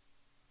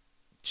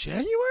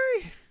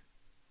January.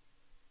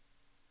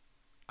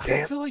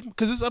 Damn. I feel like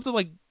because it's up to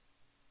like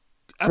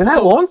been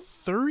that long?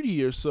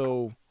 30 or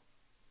so.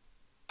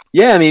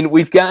 Yeah, I mean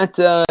we've got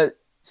so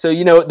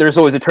there's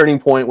always a turning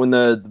point when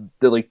the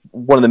like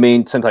one of the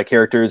main Sentai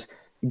characters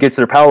gets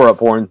their power up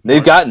form.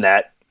 They've gotten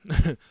that.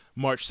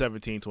 March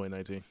 17,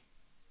 2019.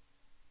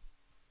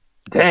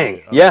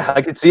 Dang, yeah,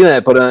 I could see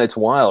that, but it's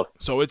wild.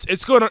 So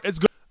it's good.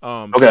 Okay.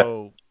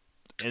 So,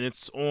 and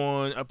it's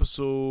on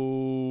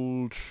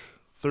episode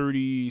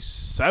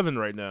 37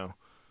 right now.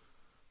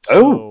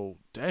 So,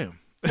 damn.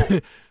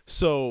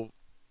 so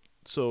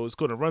it's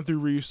going to run through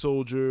Ryu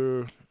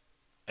Soldier,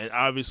 and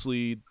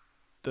obviously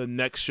the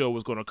next show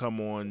is going to come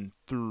on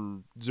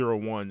through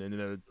 01, and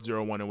then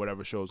 01 and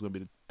whatever show is going to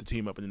be the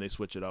team up, and then they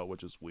switch it out,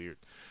 which is weird.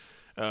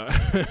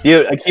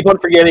 Dude, I keep on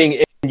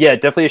forgetting. Yeah,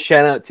 definitely a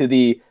shout out to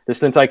the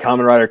Sentai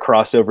Kamen Rider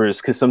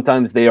crossovers, because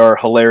sometimes they are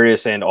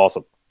hilarious and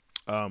awesome.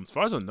 As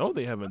far as I know,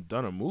 they haven't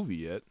done a movie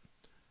yet.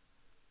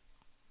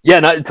 Yeah,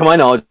 not to my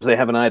knowledge, they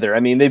haven't either. I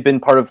mean, they've been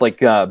part of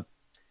like I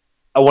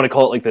want to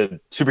call it like the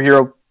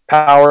superhero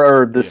power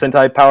or the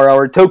Sentai Power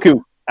Hour,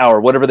 Toku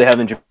Hour, whatever they have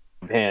in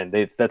Japan.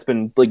 That's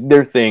been like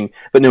their thing,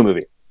 but no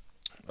movie.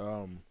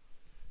 That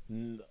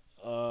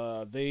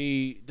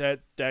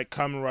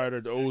Kamen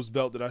Rider, the O's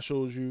belt that I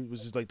showed you,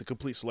 was just like the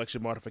complete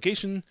selection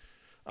modification.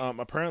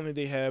 Apparently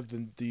they have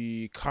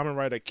the Kamen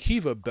Rider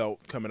Kiva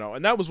belt coming out,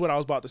 and that was what I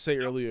was about to say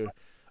earlier.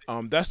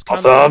 That's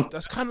kind of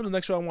the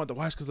next show I want to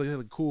watch, because like they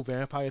have a cool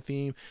vampire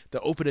theme. The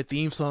opening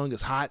theme song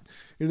is hot.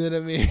 You know what I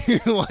mean?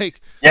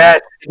 Like,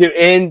 yes,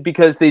 and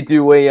because they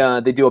do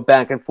a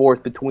back and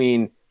forth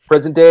between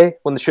present day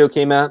when the show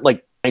came out,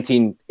 like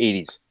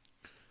 1980s.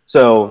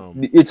 So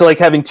it's like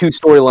having two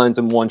storylines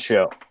in one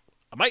show.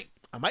 I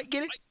might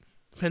get it,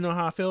 depending on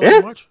how I feel.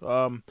 How much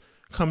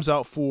comes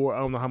out for? I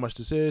don't know how much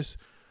this is.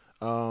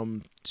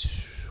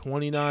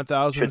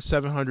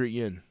 29,700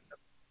 yen.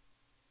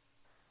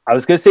 I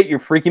was gonna say you're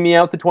freaking me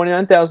out to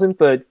 29,000,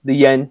 but the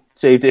yen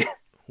saved it.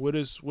 What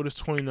is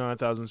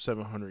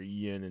 29,700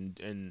 yen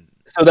and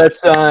so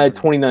that's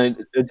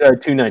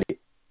 290.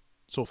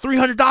 So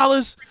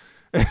 $300.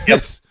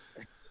 Yes.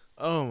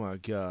 Oh my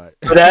god.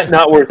 For that,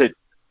 not worth it.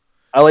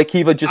 I like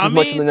Kiva just as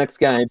much as the next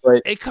guy,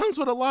 but it comes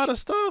with a lot of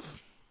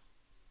stuff.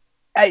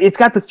 It's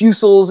got the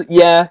Fusils,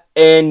 yeah,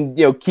 and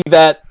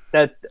Kivat.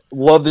 That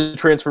love the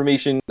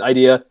transformation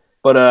idea,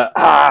 but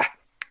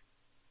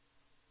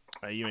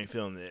you ain't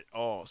feeling it at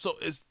all. So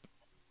is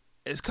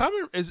Power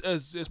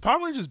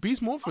Rangers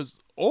Beast Morphers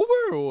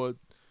over, or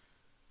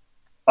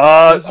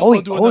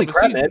holy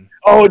crap, man!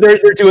 Oh, they're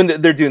doing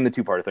the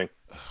 2-part thing.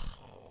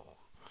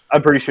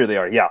 I'm pretty sure they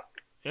are. Yeah,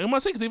 I'm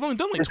gonna say because they've only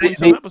done like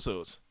 20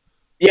 episodes.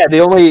 Yeah,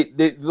 they only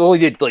did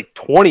like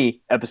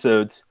 20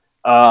 episodes,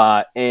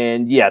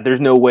 and yeah, there's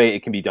no way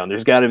it can be done.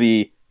 There's got to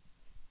be.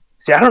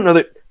 See, I don't know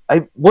that.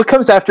 What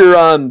comes after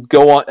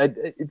Go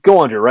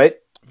On, right?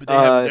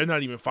 But they're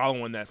not even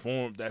following that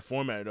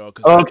format at all.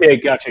 Okay,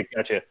 gotcha.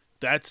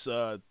 That's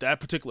that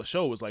particular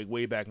show was like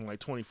way back in like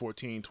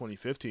 2014,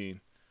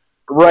 2015.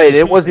 Right,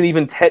 it wasn't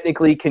even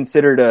technically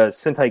considered a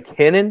Sentai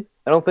canon,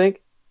 I don't think.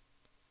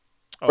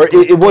 Or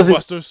it wasn't.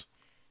 Ghostbusters?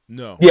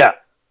 No. Yeah.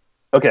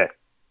 Okay.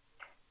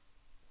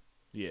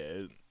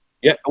 Yeah.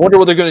 Yeah. I wonder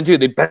what they're going to do.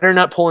 They better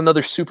not pull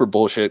another super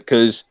bullshit,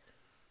 because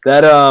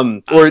that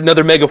or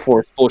another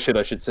Megaforce bullshit,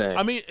 I should say.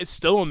 I mean, it's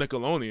still on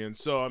Nickelodeon,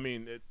 so I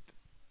mean,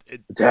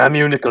 damn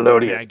you,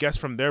 Nickelodeon. Yeah, I guess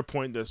from their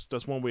point,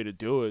 that's one way to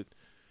do it.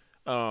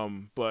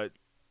 But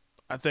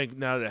I think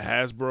now that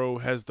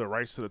Hasbro has the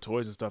rights to the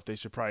toys and stuff, they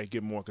should probably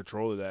get more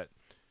control of that,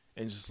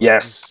 and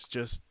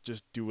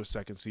just do a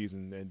second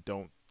season and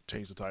don't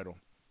change the title.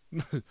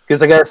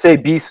 Because I gotta say,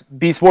 Beast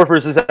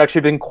Morphers has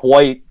actually been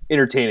quite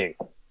entertaining.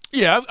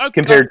 Yeah, I've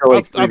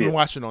been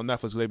watching it on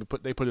Netflix.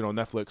 They put it on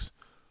Netflix.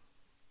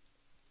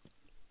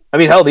 I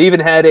mean, hell, they even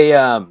had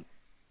a.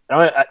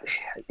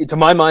 To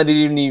my mind, they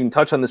didn't even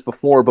touch on this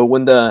before, but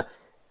when the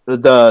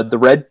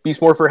red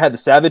Beast Morpher had the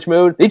Savage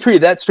mode, they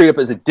treated that straight up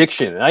as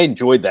addiction, and I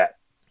enjoyed that.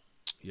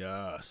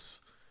 Yes.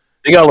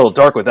 They got a little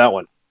dark with that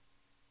one.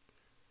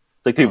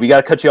 It's like, dude, we got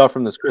to cut you off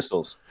from those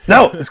crystals.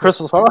 No, this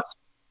crystals for us.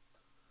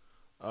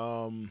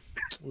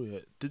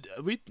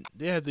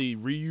 They had the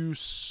Ryu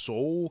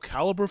Soul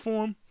Calibur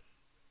form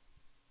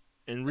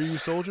in Ryu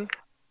Soldier.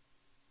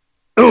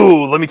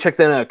 Ooh, let me check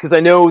that out, because I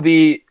know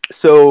Ryu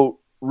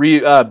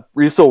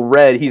Soul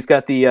Red. He's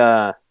got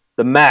the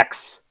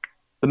Max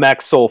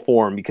Soul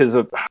form. Because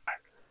of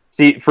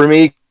for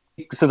me,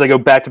 since I go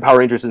back to Power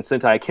Rangers and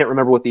Sentai, I can't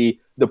remember what the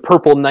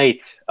Purple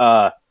Knight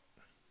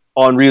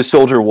on Ryu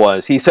Soldier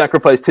was. He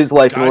sacrificed his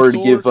life in order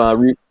to give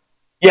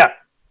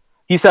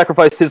he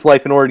sacrificed his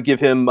life in order to give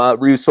him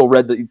Ryuso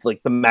Red,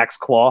 the max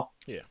claw.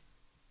 Yeah.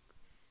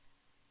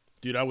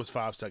 Dude, I was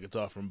 5 seconds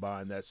off from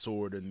buying that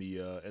sword and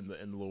the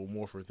little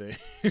morpher thing.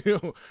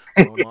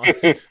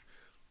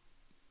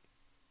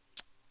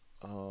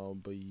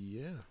 But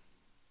yeah.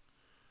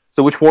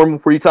 So which form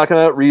were you talking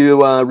about?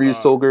 Ryu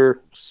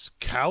Soldier?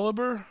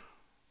 Caliber?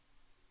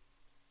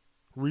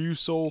 Ryu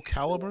Soul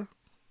Caliber?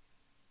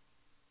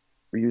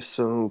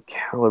 Ryuso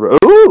Caliber.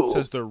 Ooh! It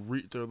says the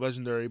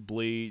legendary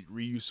blade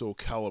Ryuso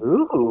Caliber.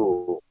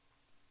 Ooh.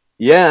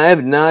 Yeah, I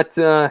have not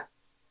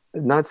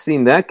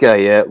seen that guy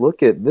yet.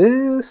 Look at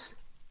this.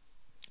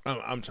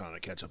 I'm trying to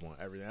catch up on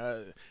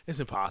everything.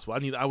 It's impossible.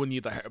 I would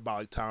need the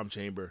Hyperbolic Time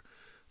Chamber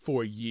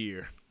for a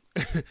year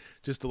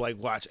just to like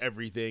watch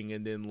everything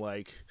and then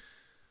like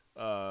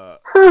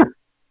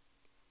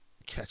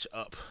catch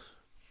up.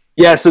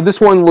 Yeah, so this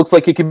one looks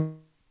like it can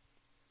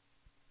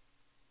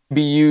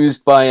be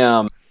used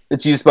by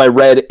it's used by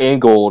Red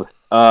and Gold,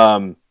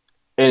 and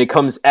it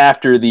comes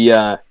after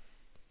the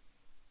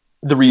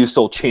Ryu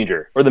Soul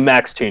Changer or the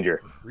Max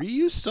Changer.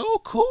 Ryu so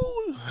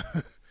cool.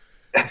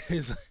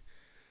 He's like,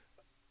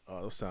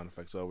 oh, those sound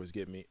effects always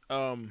get me.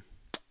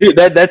 Dude,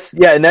 that's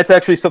and that's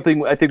actually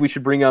something I think we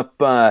should bring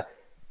up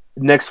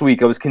next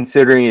week. I was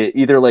considering it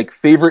either like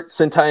favorite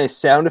Sentai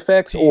sound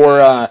effects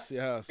or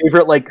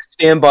favorite like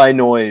standby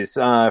noise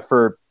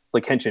for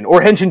like Henshin or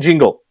Henshin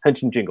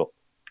Jingle.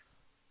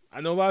 I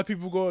know a lot of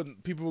people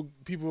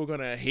are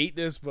gonna hate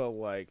this, but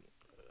like,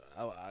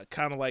 I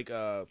kind of like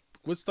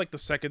what's like the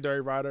secondary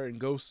rider in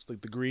Ghosts,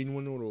 like the green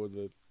one or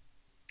the.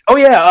 Oh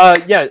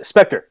yeah,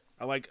 Spectre.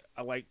 I like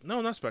no,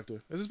 not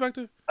Spectre. Is it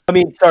Spectre? I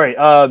mean, sorry,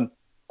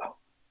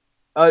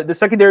 the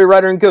secondary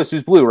rider in Ghost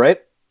who's blue, right?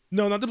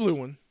 No, not the blue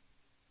one.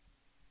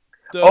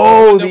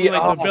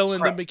 The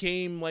villain that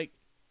became like.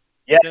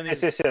 Yes.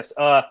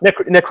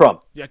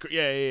 Necrom.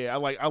 Yeah.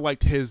 I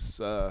liked his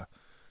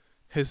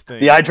thing.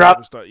 The eye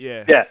drop.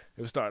 Yeah. It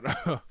was starting.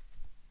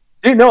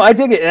 Dude, no, I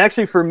dig it. And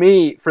actually, for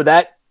me, for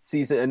that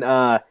season,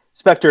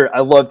 Spectre,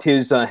 I loved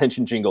his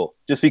Henshin Jingle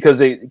just because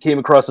it came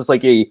across as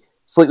like a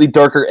slightly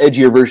darker,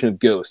 edgier version of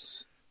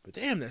Ghosts. But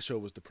damn, that show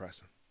was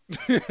depressing.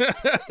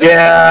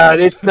 Yeah,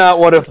 it's not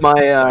one of my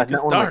not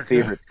one of my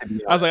favorites.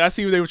 I was like, I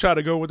see where they were trying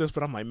to go with this,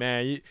 but I'm like,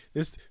 man, you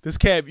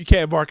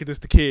can't market this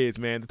to kids,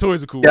 man. The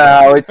toys are cool.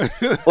 No,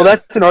 well,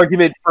 that's an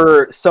argument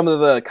for some of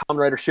the Kamen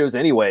Rider shows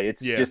anyway.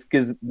 It's just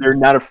because they're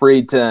not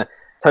afraid to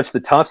touch the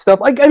tough stuff.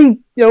 Like, I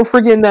mean,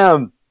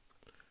 friggin'.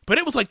 But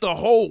it was like the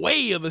whole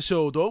way of the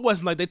show, though. It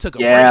wasn't like they took a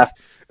break.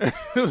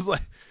 It was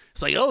like,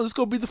 it's like, oh, this is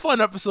gonna be the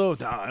fun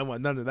episode. Nah, I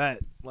want none of that.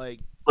 Like,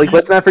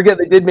 let's not forget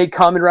they did make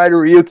Kamen Rider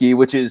Ryuki,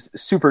 which is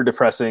super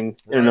depressing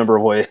in a number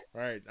of ways.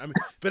 Right. I mean,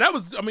 but that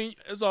was. I mean,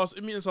 it's also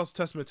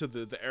testament to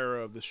the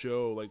era of the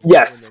show. Like,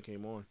 yes, when that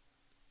came on.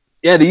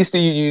 Yeah, they used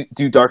to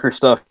do darker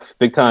stuff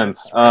big time.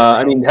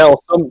 I mean,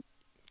 hell, some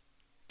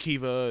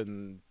Kiva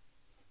and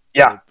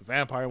the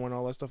vampire one,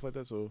 all that stuff like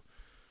that. So,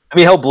 I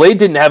mean, hell, Blade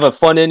didn't have a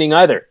fun ending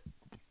either.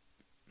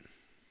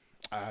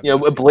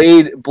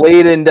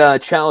 Blade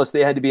and Chalice,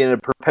 they had to be in a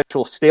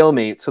perpetual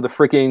stalemate, so the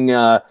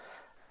freaking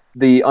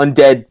the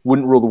undead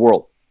wouldn't rule the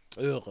world.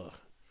 Ugh.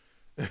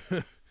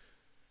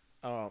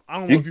 I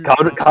don't Dude, know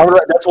if Kamen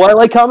Rider, that's why I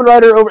like Kamen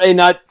Rider over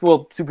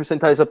Super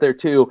Sentai's up there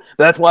too,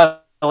 but that's why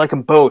I like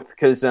them both,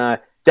 because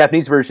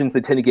Japanese versions,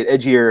 they tend to get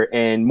edgier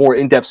and more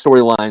in-depth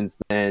storylines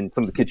than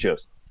some of the kid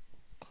shows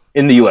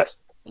in the US.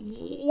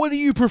 What do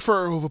you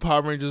prefer over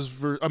Power Rangers?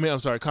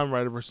 Kamen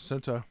Rider versus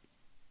Sentai.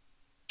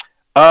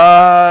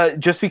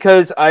 Just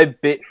because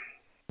it's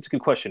a good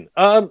question.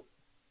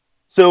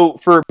 So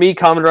for me,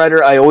 Kamen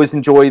Rider, I always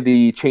enjoy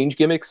the change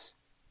gimmicks,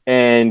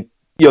 and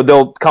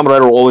Kamen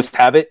Rider will always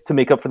have it to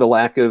make up for the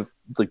lack of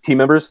like team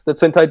members that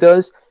Sentai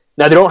does.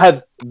 Now they don't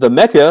have the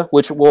mecha,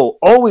 which will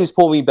always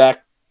pull me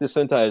back to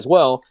Sentai as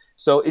well.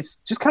 So it's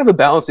just kind of a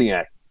balancing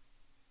act.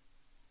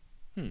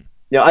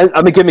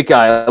 I'm a gimmick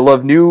guy. I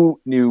love new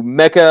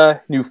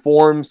mecha, new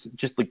forms,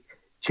 just like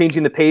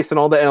changing the pace and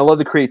all that, and I love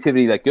the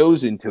creativity that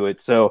goes into it.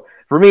 So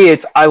for me,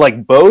 I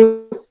like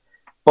both,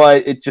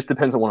 but it just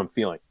depends on what I'm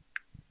feeling.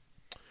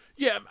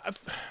 Yeah,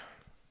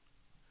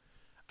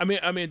 I mean,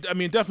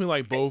 definitely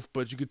like both,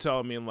 but you could tell.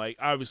 I mean, like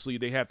obviously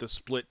they have to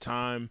split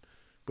time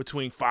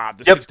between 5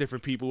 to 6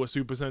 different people with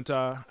Super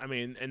Sentai. I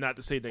mean, and not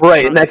to say that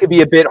and that could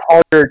be a bit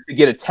harder to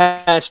get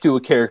attached to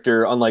a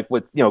character. Unlike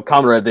with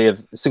Kamen Rider, they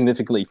have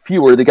significantly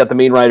fewer. They got the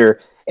main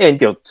writer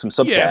and some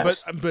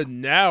subcasts. Yeah, but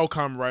now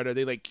Kamen Rider,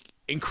 they like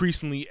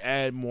increasingly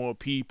add more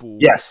people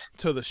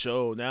to the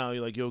show. Now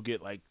you'll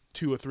get like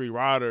 2 or 3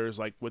 riders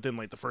like within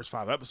like the first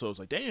 5 episodes.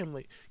 Like, damn,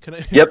 like can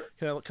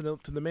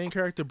the main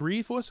character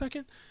breathe for a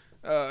second?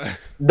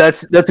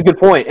 That's a good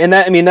point, and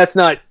that's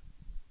not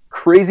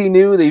crazy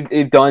new.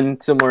 They've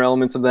done similar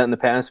elements of that in the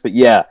past, but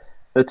yeah,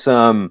 that's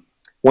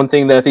one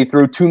thing that if they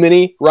throw too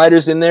many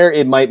riders in there,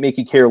 it might make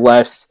you care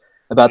less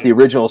about the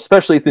original,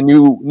 especially if the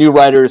new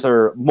riders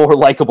are more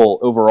likable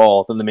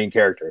overall than the main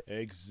character.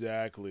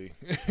 Exactly.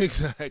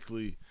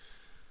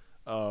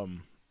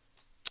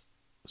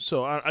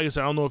 So I guess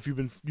I don't know if you've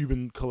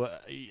been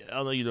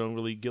I know you don't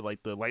really get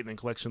like the Lightning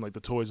collection, like the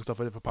toys and stuff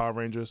like that for Power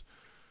Rangers.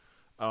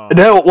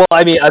 No, well,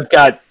 I mean, I've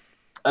got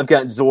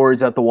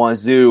Zords at the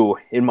wazoo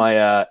in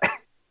my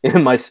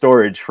in my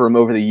storage from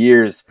over the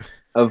years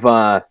of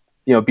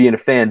being a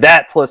fan.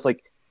 That plus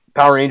like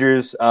Power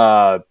Rangers,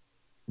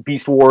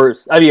 Beast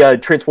Wars,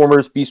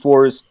 Transformers, Beast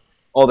Wars,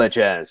 all that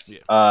jazz.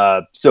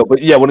 Yeah.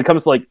 But yeah, when it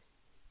comes to like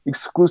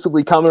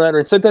exclusively Kamen Rider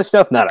and Sentai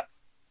stuff, nada.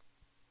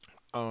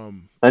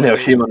 I know,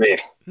 shame on me.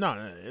 No,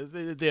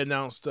 they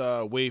announced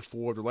Wave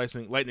 4, the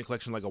Lightning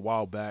collection, like a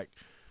while back.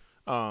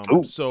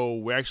 So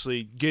we're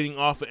actually getting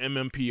off of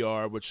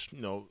MMPR, which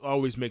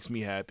always makes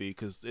me happy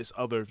because it's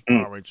other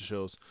Power Ranger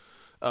shows.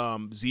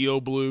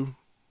 Zeo Blue,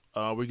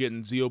 we're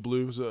getting Zeo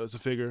Blue as a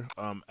figure.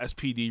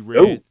 SPD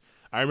Red. Ooh.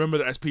 I remember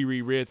the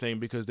SPD Red thing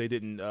because they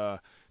didn't.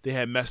 They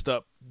had messed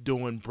up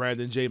doing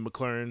Brandon J.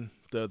 McLaren,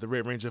 the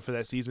Red Ranger for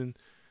that season.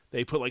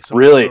 They put like some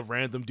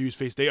random dude's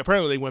face.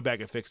 Apparently they went back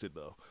and fixed it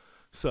though.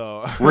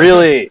 So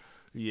really,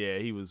 yeah,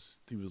 he was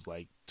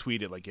like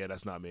tweeted like, yeah,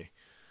 that's not me.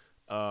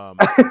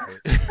 BMR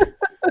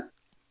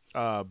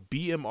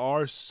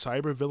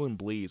Cyber Villain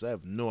Bleeds. I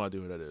have no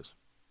idea who that is.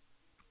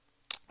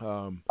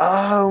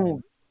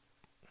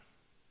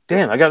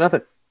 Damn, I got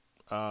nothing.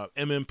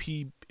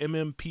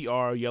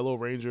 MMPR Yellow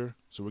Ranger.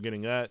 So we're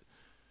getting that.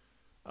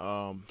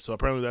 So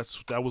apparently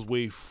that was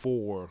Wave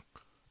 4.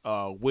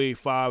 Wave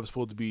 5 is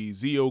supposed to be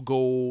Zeo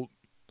Gold,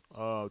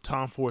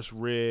 Tom Force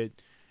Red,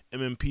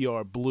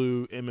 MMPR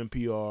Blue,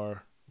 MMPR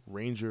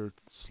Ranger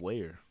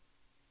Slayer.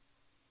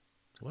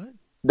 What?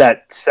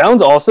 That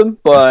sounds awesome,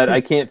 but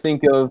I can't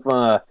think of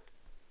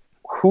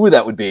who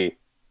that would be.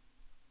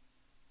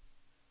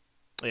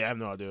 Yeah, I have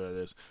no idea what it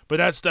is. But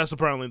that's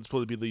apparently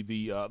supposed to be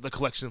the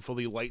collection for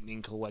the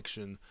Lightning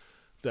collection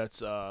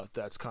that's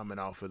coming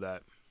out for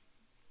that.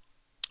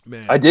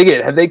 Man, I dig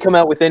it. Have they come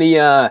out with any?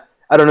 I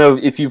don't know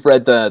if you've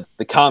read the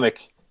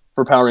comic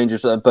for Power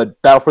Rangers,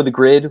 but Battle for the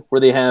Grid, where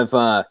they have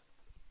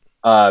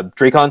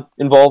Dracon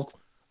involved,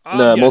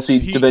 the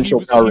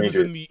multi-dimensional Power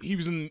Ranger. He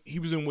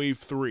was in Wave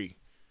 3.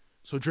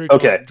 So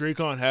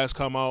Dracon has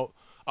come out.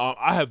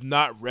 I have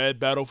not read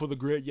Battle for the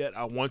Grid yet.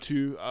 I want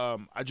to.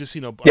 I just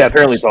seen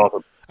apparently it's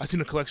awesome. I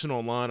seen a collection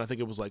online. I think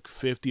it was like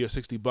 $50 or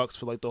 $60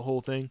 for like the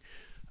whole thing.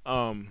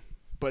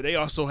 But they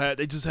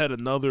just had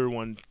another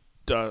one.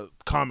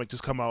 Comic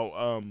just come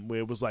out where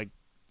it was like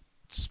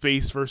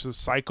Space versus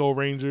Psycho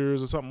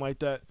Rangers or something like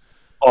that.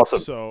 Awesome.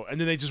 So and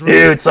then they just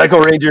Psycho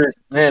Rangers,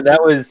 man,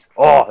 that was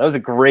a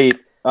great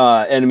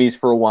enemies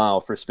for a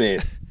while for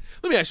Space.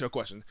 Let me ask you a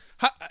question.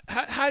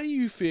 How do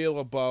you feel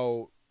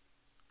about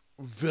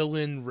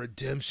villain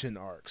redemption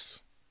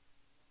arcs?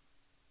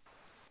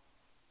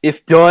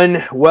 If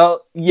done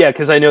well, yeah,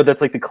 because I know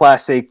that's like the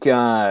classic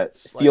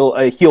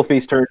heel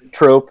face turn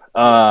trope.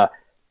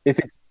 If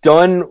it's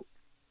done,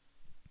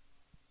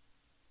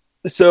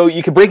 so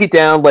you can break it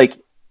down like,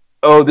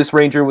 oh, this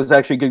Ranger was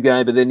actually a good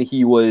guy, but then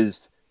he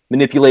was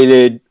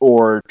manipulated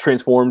or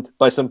transformed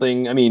by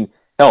something. I mean,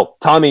 hell,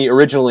 Tommy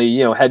originally,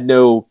 had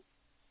no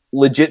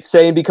legit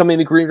say in becoming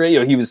the Green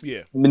Ranger. He was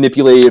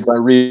manipulated by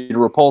Rita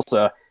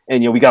Repulsa,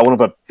 and we got one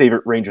of our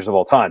favorite Rangers of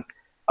all time.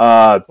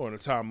 On a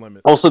time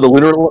limit. Also, the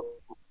Lunar.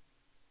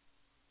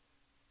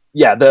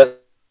 Yeah, the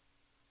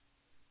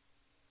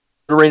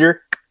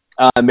Ranger,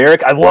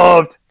 Merrick. I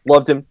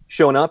loved him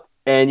showing up,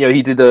 and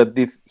he did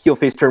the heel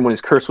face turn when his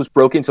curse was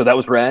broken, so that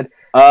was rad.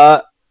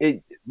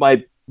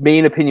 My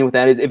main opinion with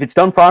that is if it's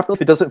done properly,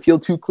 if it doesn't feel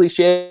too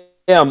cliche,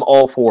 I'm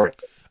all for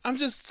it.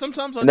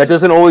 That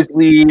doesn't always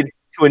lead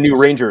to a new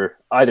Ranger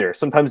either.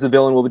 Sometimes the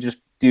villain will just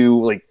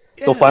do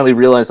they'll finally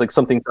realize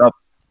something's up,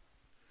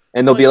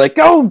 and they'll be like,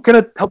 "Oh, I'm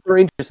gonna help the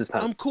Rangers this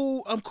time." I'm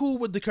cool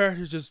with the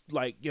characters just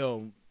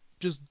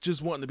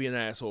just wanting to be an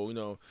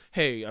asshole.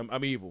 Hey,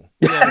 I'm evil.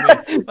 You know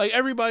what I mean? Like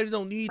everybody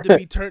don't need to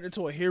be turned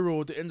into a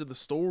hero at the end of the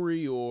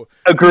story or.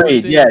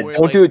 Agreed. Yeah,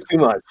 don't do it too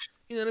much.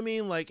 You know what I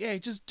mean? Like, hey,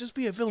 just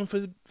be a villain for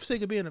the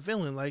sake of being a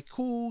villain. Like,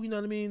 cool. You know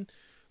what I mean?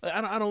 Like,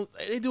 I don't.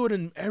 They do it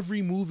in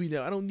every movie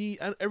now.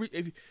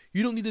 If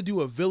you don't need to do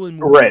a villain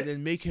movie and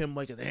then make him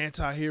like an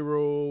anti-hero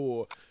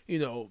or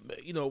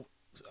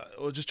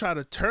or just try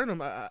to turn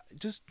him.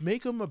 Just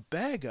make him a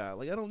bad guy.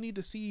 Like, I don't need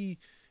to see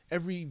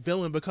every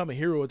villain become a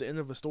hero at the end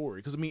of a story.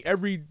 Because I mean,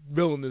 every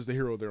villain is the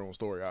hero of their own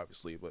story,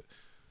 obviously. But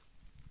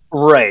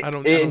right, I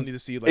don't need to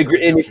see like a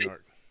redemption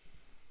arc.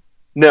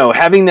 No,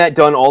 having that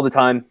done all the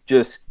time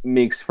just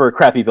makes for a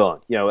crappy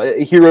villain.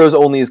 A hero is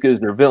only as good as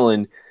their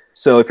villain.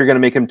 So if you're going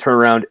to make him turn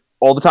around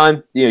all the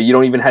time, you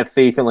don't even have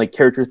faith in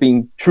characters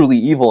being truly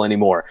evil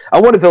anymore. I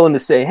want a villain to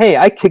say, "Hey,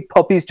 I kick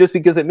puppies just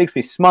because it makes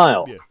me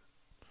smile." Yeah.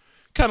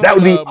 That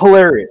would be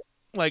hilarious.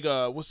 Like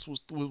what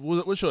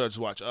show did I just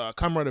watch?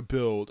 Kamen Rider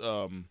Build,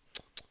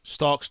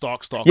 Stalk, yeah.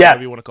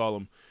 Whatever you want to call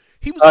him.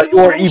 He was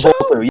or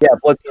Evolto, yeah,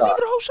 Bloodstock. He's even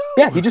the whole show.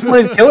 Yeah, he just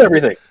wanted to kill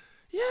everything.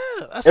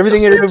 Yeah, that's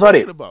everything and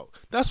everybody. About.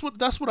 That's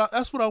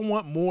what I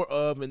want more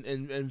of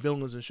in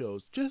villains and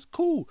shows. Just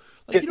cool.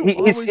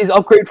 His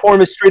upgrade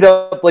form is straight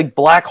up like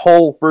black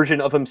hole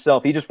version of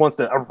himself. He just wants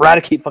to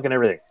eradicate fucking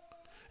everything.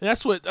 And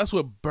that's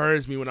what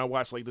burns me when I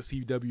watch like the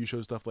CW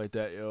show stuff like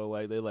that.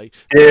 Like they like,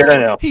 Yeah, I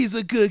know. he's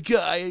a good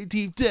guy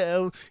deep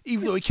down,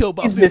 even though he killed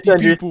about He's 50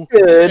 people.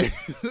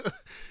 misunderstood.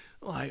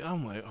 Like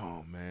I'm like,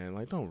 oh man,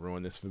 like don't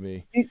ruin this for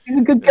me. He's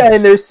a good guy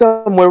in there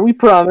somewhere. We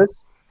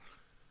promise.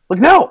 Like,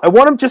 no, I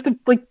want him just to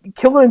like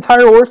kill an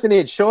entire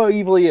orphanage. Show how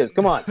evil he is.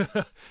 Come on.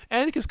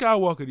 Anakin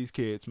Skywalker, these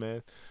kids,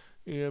 man.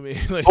 You know what I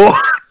mean? Like,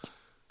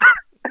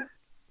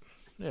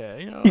 yeah,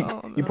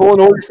 you pull an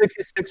Order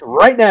 66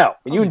 right now,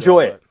 and you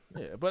enjoy it.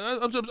 Yeah, but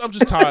I'm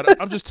just tired.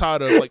 I'm just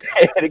tired of like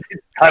Anakin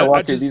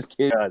Skywalker. These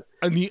kids.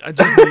 I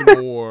just need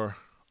more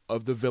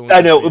of the villains.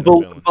 I know,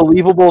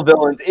 believable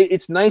villains.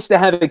 It's nice to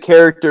have a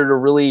character to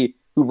really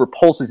who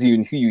repulses you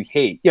and who you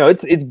hate.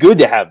 It's good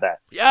to have that.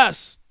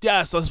 Yes,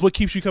 that's what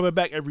keeps you coming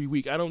back every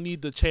week. I don't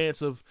need the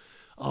chance of,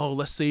 oh,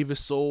 let's save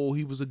his soul.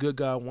 He was a good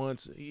guy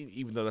once,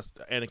 even though that's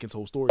Anakin's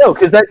whole story. No,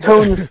 because that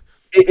tones.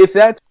 If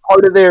that's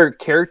part of their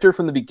character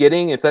from the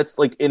beginning, if that's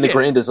like in the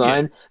grand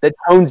design, that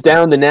tones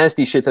down the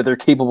nasty shit that they're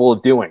capable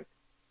of doing.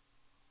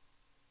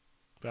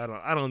 I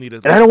don't need to.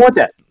 And I don't want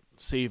that.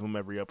 Save him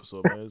every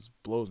episode, man. It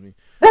blows me.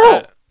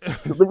 No,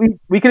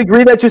 we can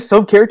agree that just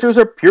some characters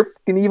are pure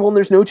fucking evil, and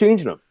there's no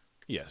changing them.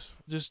 Yes,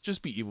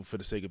 just be evil for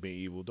the sake of being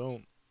evil.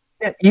 Don't.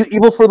 Yeah,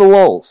 evil for the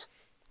lulz.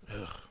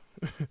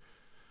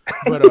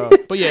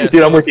 but yeah,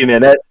 dude, I'm with you,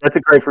 man. That's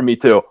a great for me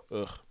too.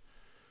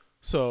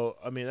 So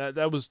I mean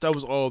that was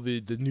all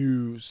the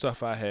new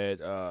stuff I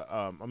had.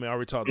 I mean I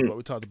already talked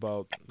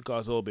about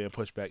Godzilla being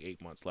pushed back 8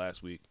 months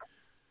last week.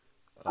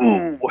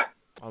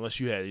 Unless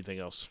you had anything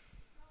else.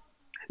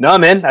 No,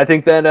 man. I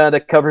think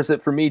that covers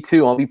it for me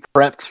too. I'll be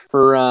prepped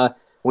for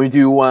when we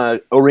do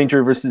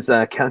Ohranger versus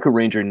Kaku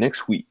Ranger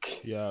next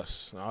week.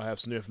 Yes, I'll have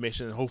some new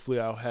information, and hopefully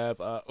I'll have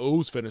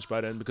O's finished by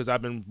then because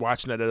I've been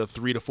watching that at a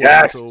 3 to 4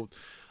 episode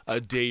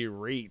a day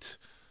rate.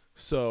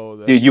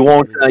 So dude, you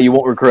won't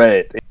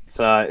regret it.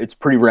 It's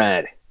pretty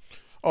rad.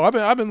 Oh,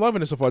 I've been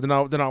loving it so far. Then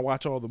I'll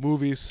watch all the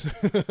movies.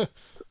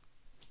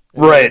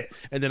 Right.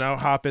 And then I'll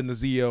hop into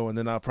Zeo, and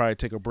then I'll probably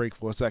take a break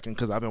for a second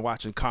because I've been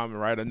watching Kamen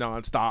Rider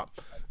nonstop.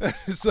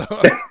 So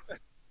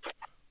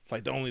it's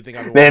like the only thing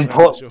I've been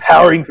watching. Man,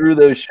 powering through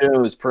those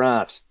shows,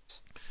 props.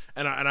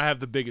 And I have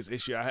the biggest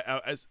issue.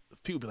 As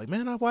people be like,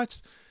 man, I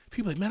watched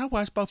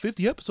about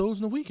 50 episodes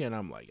in a weekend.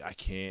 I'm like, I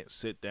can't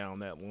sit down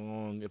that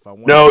long if I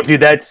want. No,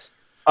 dude, that's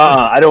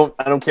I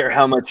don't care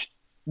how much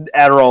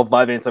Adderall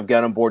Vyvanse I've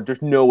got on board.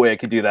 There's no way I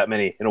could do that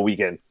many in a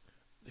weekend.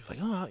 They're like,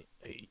 oh,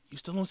 you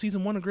still on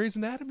season 1 of Grey's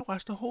Anatomy? I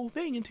watched the whole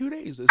thing in 2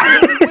 days. There's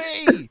no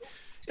way.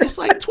 It's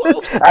like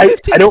 12,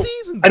 15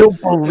 seasons. I don't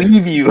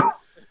believe you.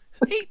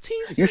 18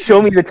 seasons. You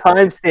show me the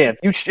timestamp.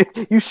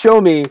 You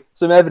show me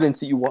some evidence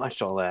that you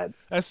watched all that.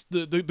 That's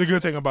the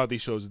good thing about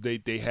these shows. Is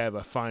they have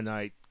a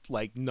finite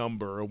like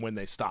number of when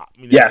they stop.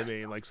 You know yes. what I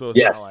mean? Like so. It's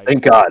not like,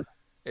 thank God.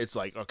 It's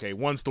like okay,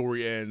 one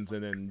story ends,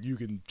 and then you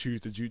can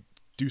choose to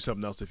do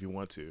something else if you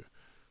want to.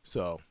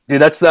 So,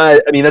 dude, that's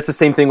that's the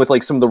same thing with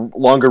like some of the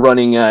longer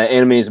running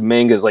animes and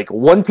mangas. Like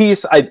One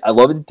Piece, I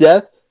love it to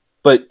death,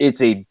 but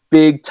it's a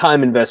big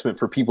time investment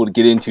for people to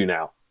get into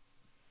now.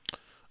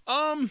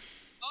 I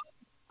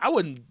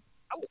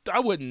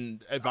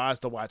wouldn't advise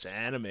to watch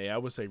anime. I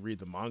would say read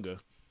the manga.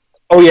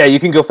 Oh yeah, you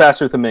can go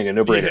faster with the manga,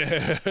 no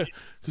brainer.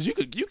 Because you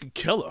could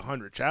kill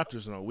 100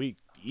 chapters in a week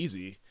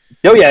easy.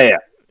 Oh yeah.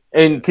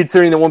 And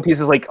considering that One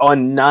Piece is like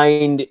on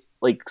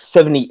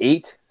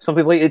 78,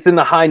 something like it's in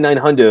the high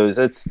 900s.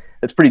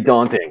 That's pretty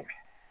daunting.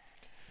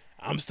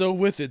 I'm still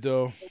with it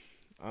though.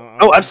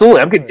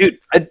 Absolutely. I'm good, dude.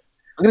 I'm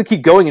gonna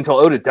keep going until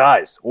Oda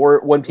dies or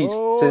One Piece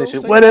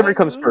finishes. Whatever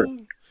comes first.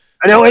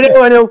 I know.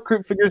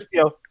 Figures,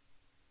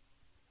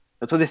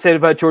 that's what they said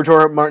about George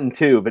R. R. Martin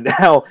too. But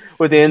now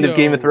with the end of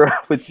Game of Thrones,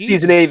 with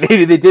season 8,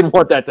 maybe they didn't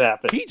want that to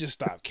happen. He just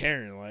stopped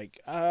caring. Like,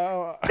 he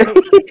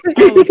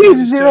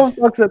zero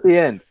fucks at the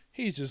end.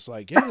 He's just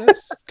like, yeah,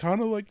 that's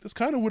kind of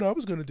what I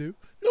was gonna do.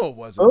 No, it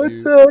wasn't. Oh,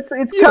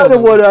 it's kind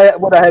of what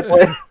I had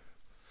planned.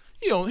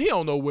 He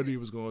don't know what he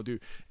was gonna do.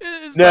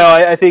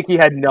 I think he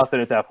had nothing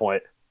at that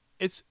point.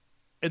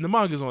 And the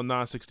manga's on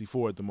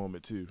 964 at the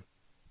moment too.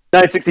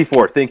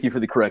 964. Thank you for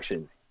the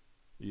correction.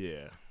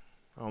 Yeah,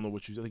 I don't know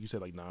what I think you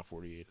said like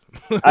 948. Or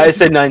something. I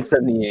said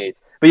 978.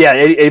 But yeah,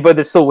 anybody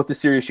that's still with the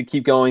series should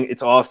keep going.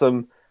 It's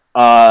awesome.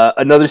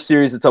 Another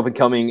series that's up and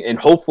coming, and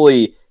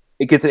hopefully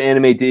it gets an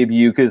anime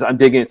debut because I'm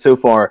digging it so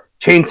far.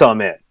 Chainsaw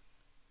Man.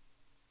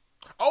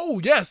 Oh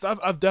yes,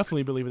 I've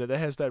definitely believed that. That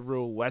has that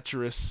real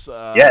lecherous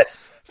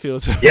feel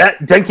to it. Yeah,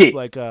 Denki. It's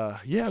like go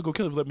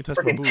kill him. Let me touch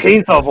my boobs.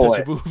 Chainsaw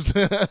Boy. Boobs.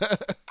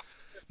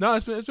 No,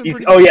 it's been pretty.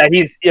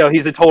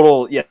 He's a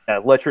total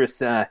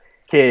lecherous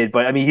kid,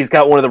 but I mean he's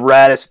got one of the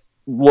raddest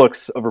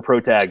looks of a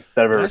protag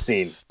that I've ever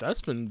seen. That's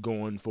been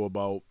going for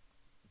about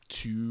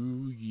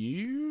 2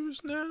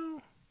 years now.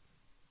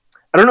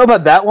 I don't know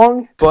about that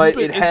long, but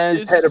it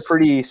has had a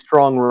pretty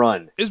strong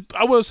run.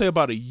 I would say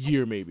about a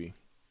year maybe,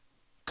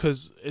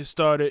 because it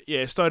started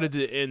at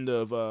the end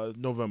of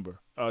November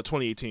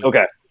 2018.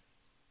 Okay.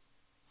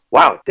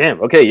 Wow.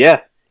 Damn. Okay.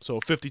 Yeah. So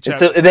 50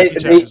 chapters. So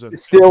they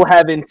still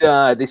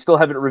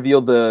haven't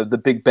revealed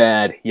the big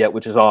bad yet,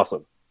 which is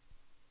awesome.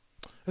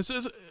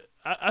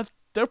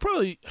 it'll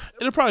probably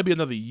be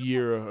another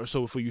year or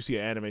so before you see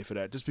an anime for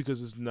that, just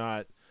because it's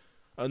not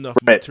enough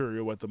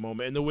material at the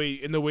moment. And the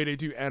way they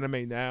do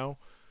anime now,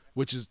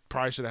 which is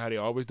probably should have how they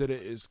always did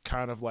it, is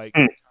kind of like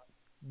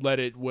let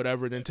it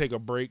whatever, then take a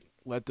break,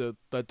 let the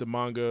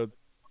manga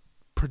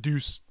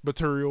produce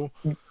material,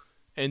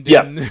 and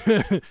then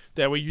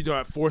that way you're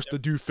not forced to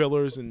do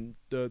fillers, and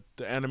the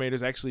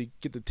animators actually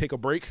get to take a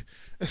break.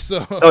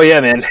 So oh yeah,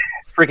 man,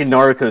 freaking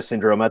Naruto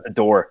syndrome at the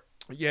door.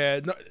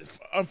 Yeah, no,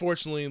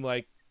 unfortunately,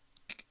 like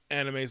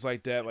animes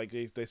like that, like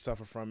they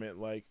suffer from it.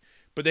 Like,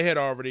 but they had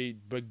already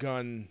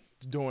begun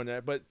doing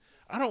that. But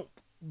I don't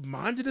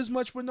mind it as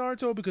much with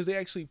Naruto because they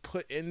actually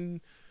put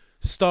in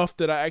stuff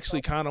that I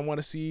actually kind of want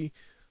to see.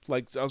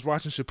 Like I was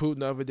watching Shippuden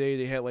the other day.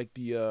 They had like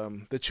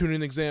the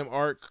Chunin exam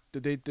arc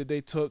that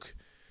they took,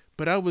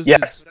 but I was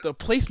just, the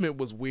placement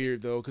was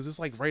weird though because it's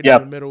like right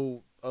in the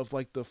middle of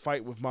like the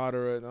fight with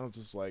Madara, and I was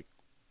just like,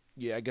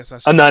 yeah, I guess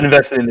I'm not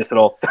invested in this at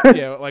all.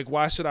 Yeah, like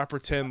why should I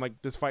pretend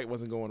like this fight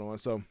wasn't going on?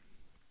 So,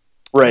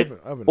 right.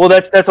 Well,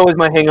 that's always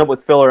my hang up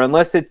with filler,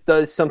 unless it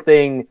does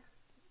something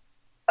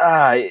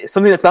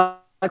that's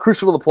not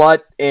crucial to the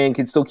plot and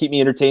can still keep me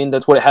entertained.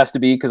 That's what it has to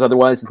be, because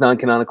otherwise it's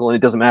non-canonical and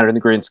it doesn't matter in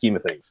the grand scheme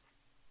of things.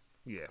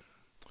 Yeah,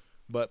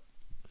 but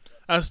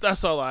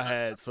that's all I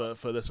had for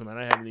this one, man.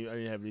 I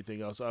didn't have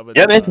anything else.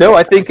 Man. No,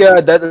 I think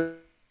that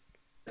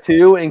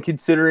too, and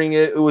considering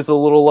it was a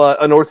little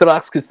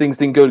unorthodox because things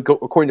didn't go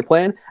according to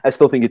plan, I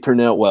still think it turned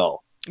out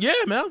well. Yeah,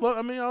 man. Well,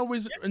 I mean, I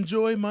always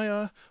enjoy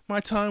my my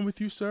time with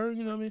you, sir.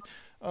 You know what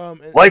I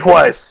mean?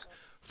 Likewise.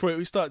 Before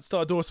we start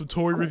doing some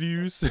toy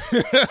reviews.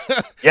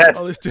 Yes,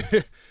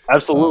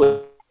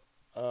 absolutely.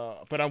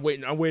 But I'm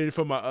waiting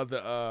for my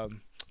other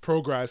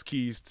Progress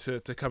keys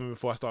to come in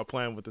before I start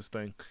playing with this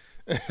thing.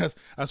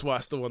 That's why I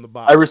still on the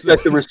box. I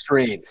respect the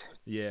restraint.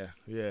 Yeah.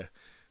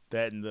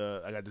 That and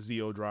I got the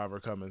Zeo driver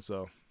coming,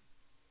 so.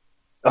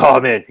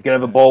 Oh man, you gotta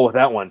have a ball with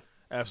that one.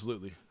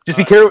 Absolutely. Just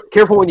be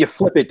careful when you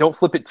flip it. Don't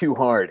flip it too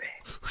hard.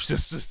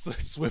 just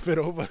swip it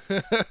over.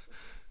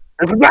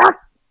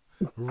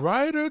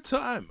 Rider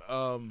time.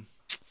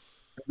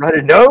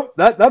 Rider, no,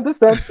 not this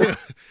time.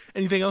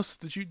 Anything else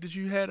that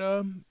you had?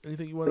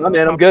 Anything you want? No,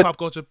 man, I'm good. Pop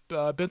culture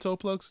bento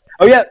plugs.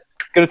 Oh yeah,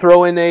 gonna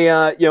throw in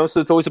a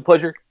so it's always a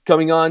pleasure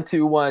coming on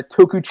to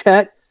Toku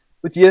Chat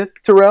with you,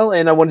 Terrell,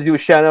 and I want to do a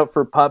shout out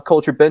for Pop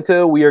Culture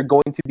Bento. We are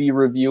going to be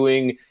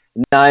reviewing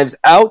Knives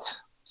Out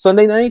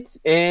Sunday night,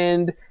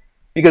 and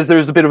because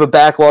there's a bit of a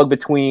backlog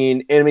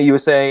between Anime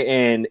USA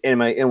and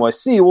Anime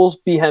NYC, we'll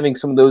be having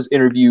some of those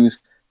interviews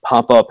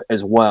pop up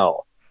as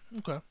well.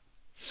 Okay.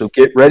 So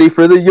get ready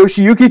for the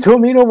Yoshiyuki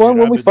Tomino one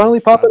when we finally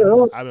pop it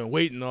out. I've been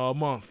waiting all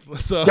month.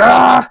 So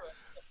I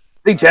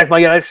think Jack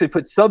might actually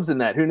put subs in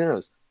that. Who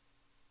knows?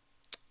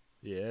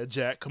 Yeah,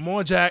 Jack. Come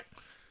on, Jack.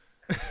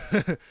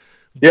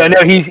 Yeah,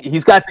 no,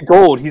 he's got the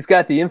gold. He's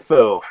got the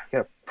info.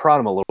 Gotta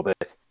prod him a little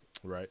bit.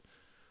 Right.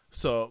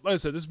 So, like I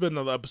said, this has been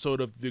another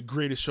episode of the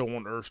greatest show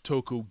on earth,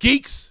 Toku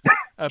Geeks,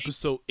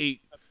 episode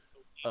 8,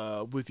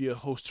 with your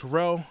host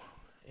Terrell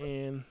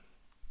and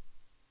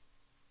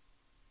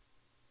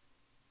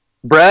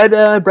Brad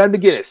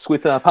McGinnis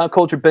with Pop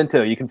Culture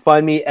Bento. You can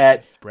find me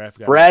at Brad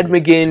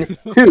McGinn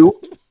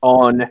 2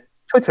 on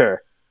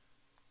Twitter.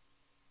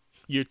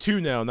 You're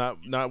 2 now,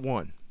 not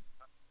 1.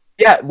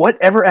 Yeah,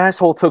 whatever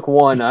asshole took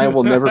 1, I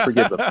will never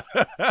forgive them.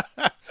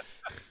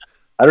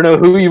 I don't know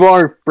who you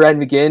are, Brad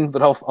McGinn,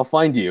 but I'll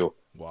find you.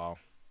 Wow.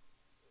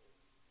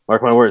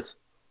 Mark my words.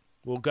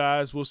 Well,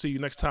 guys, we'll see you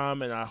next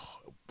time, and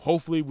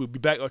hopefully we'll be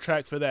back on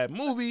track for that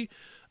movie,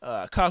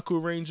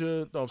 Kaku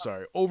Ranger. No, I'm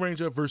sorry, O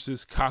Ranger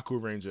versus Kaku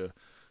Ranger.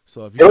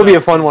 So it'll be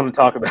a fun one to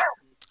talk about.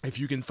 If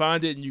you can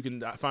find it and you can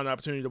find an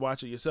opportunity to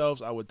watch it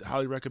yourselves, I would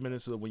highly recommend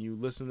it. So that when you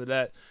listen to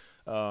that,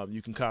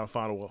 you can kind of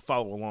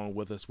follow along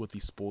with us with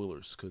these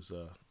spoilers, because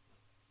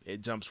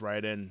it jumps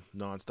right in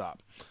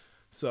nonstop.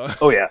 So,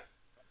 oh yeah.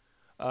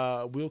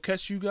 We'll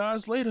catch you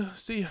guys later.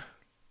 See ya.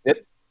 Yep.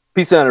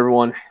 Peace out,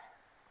 everyone.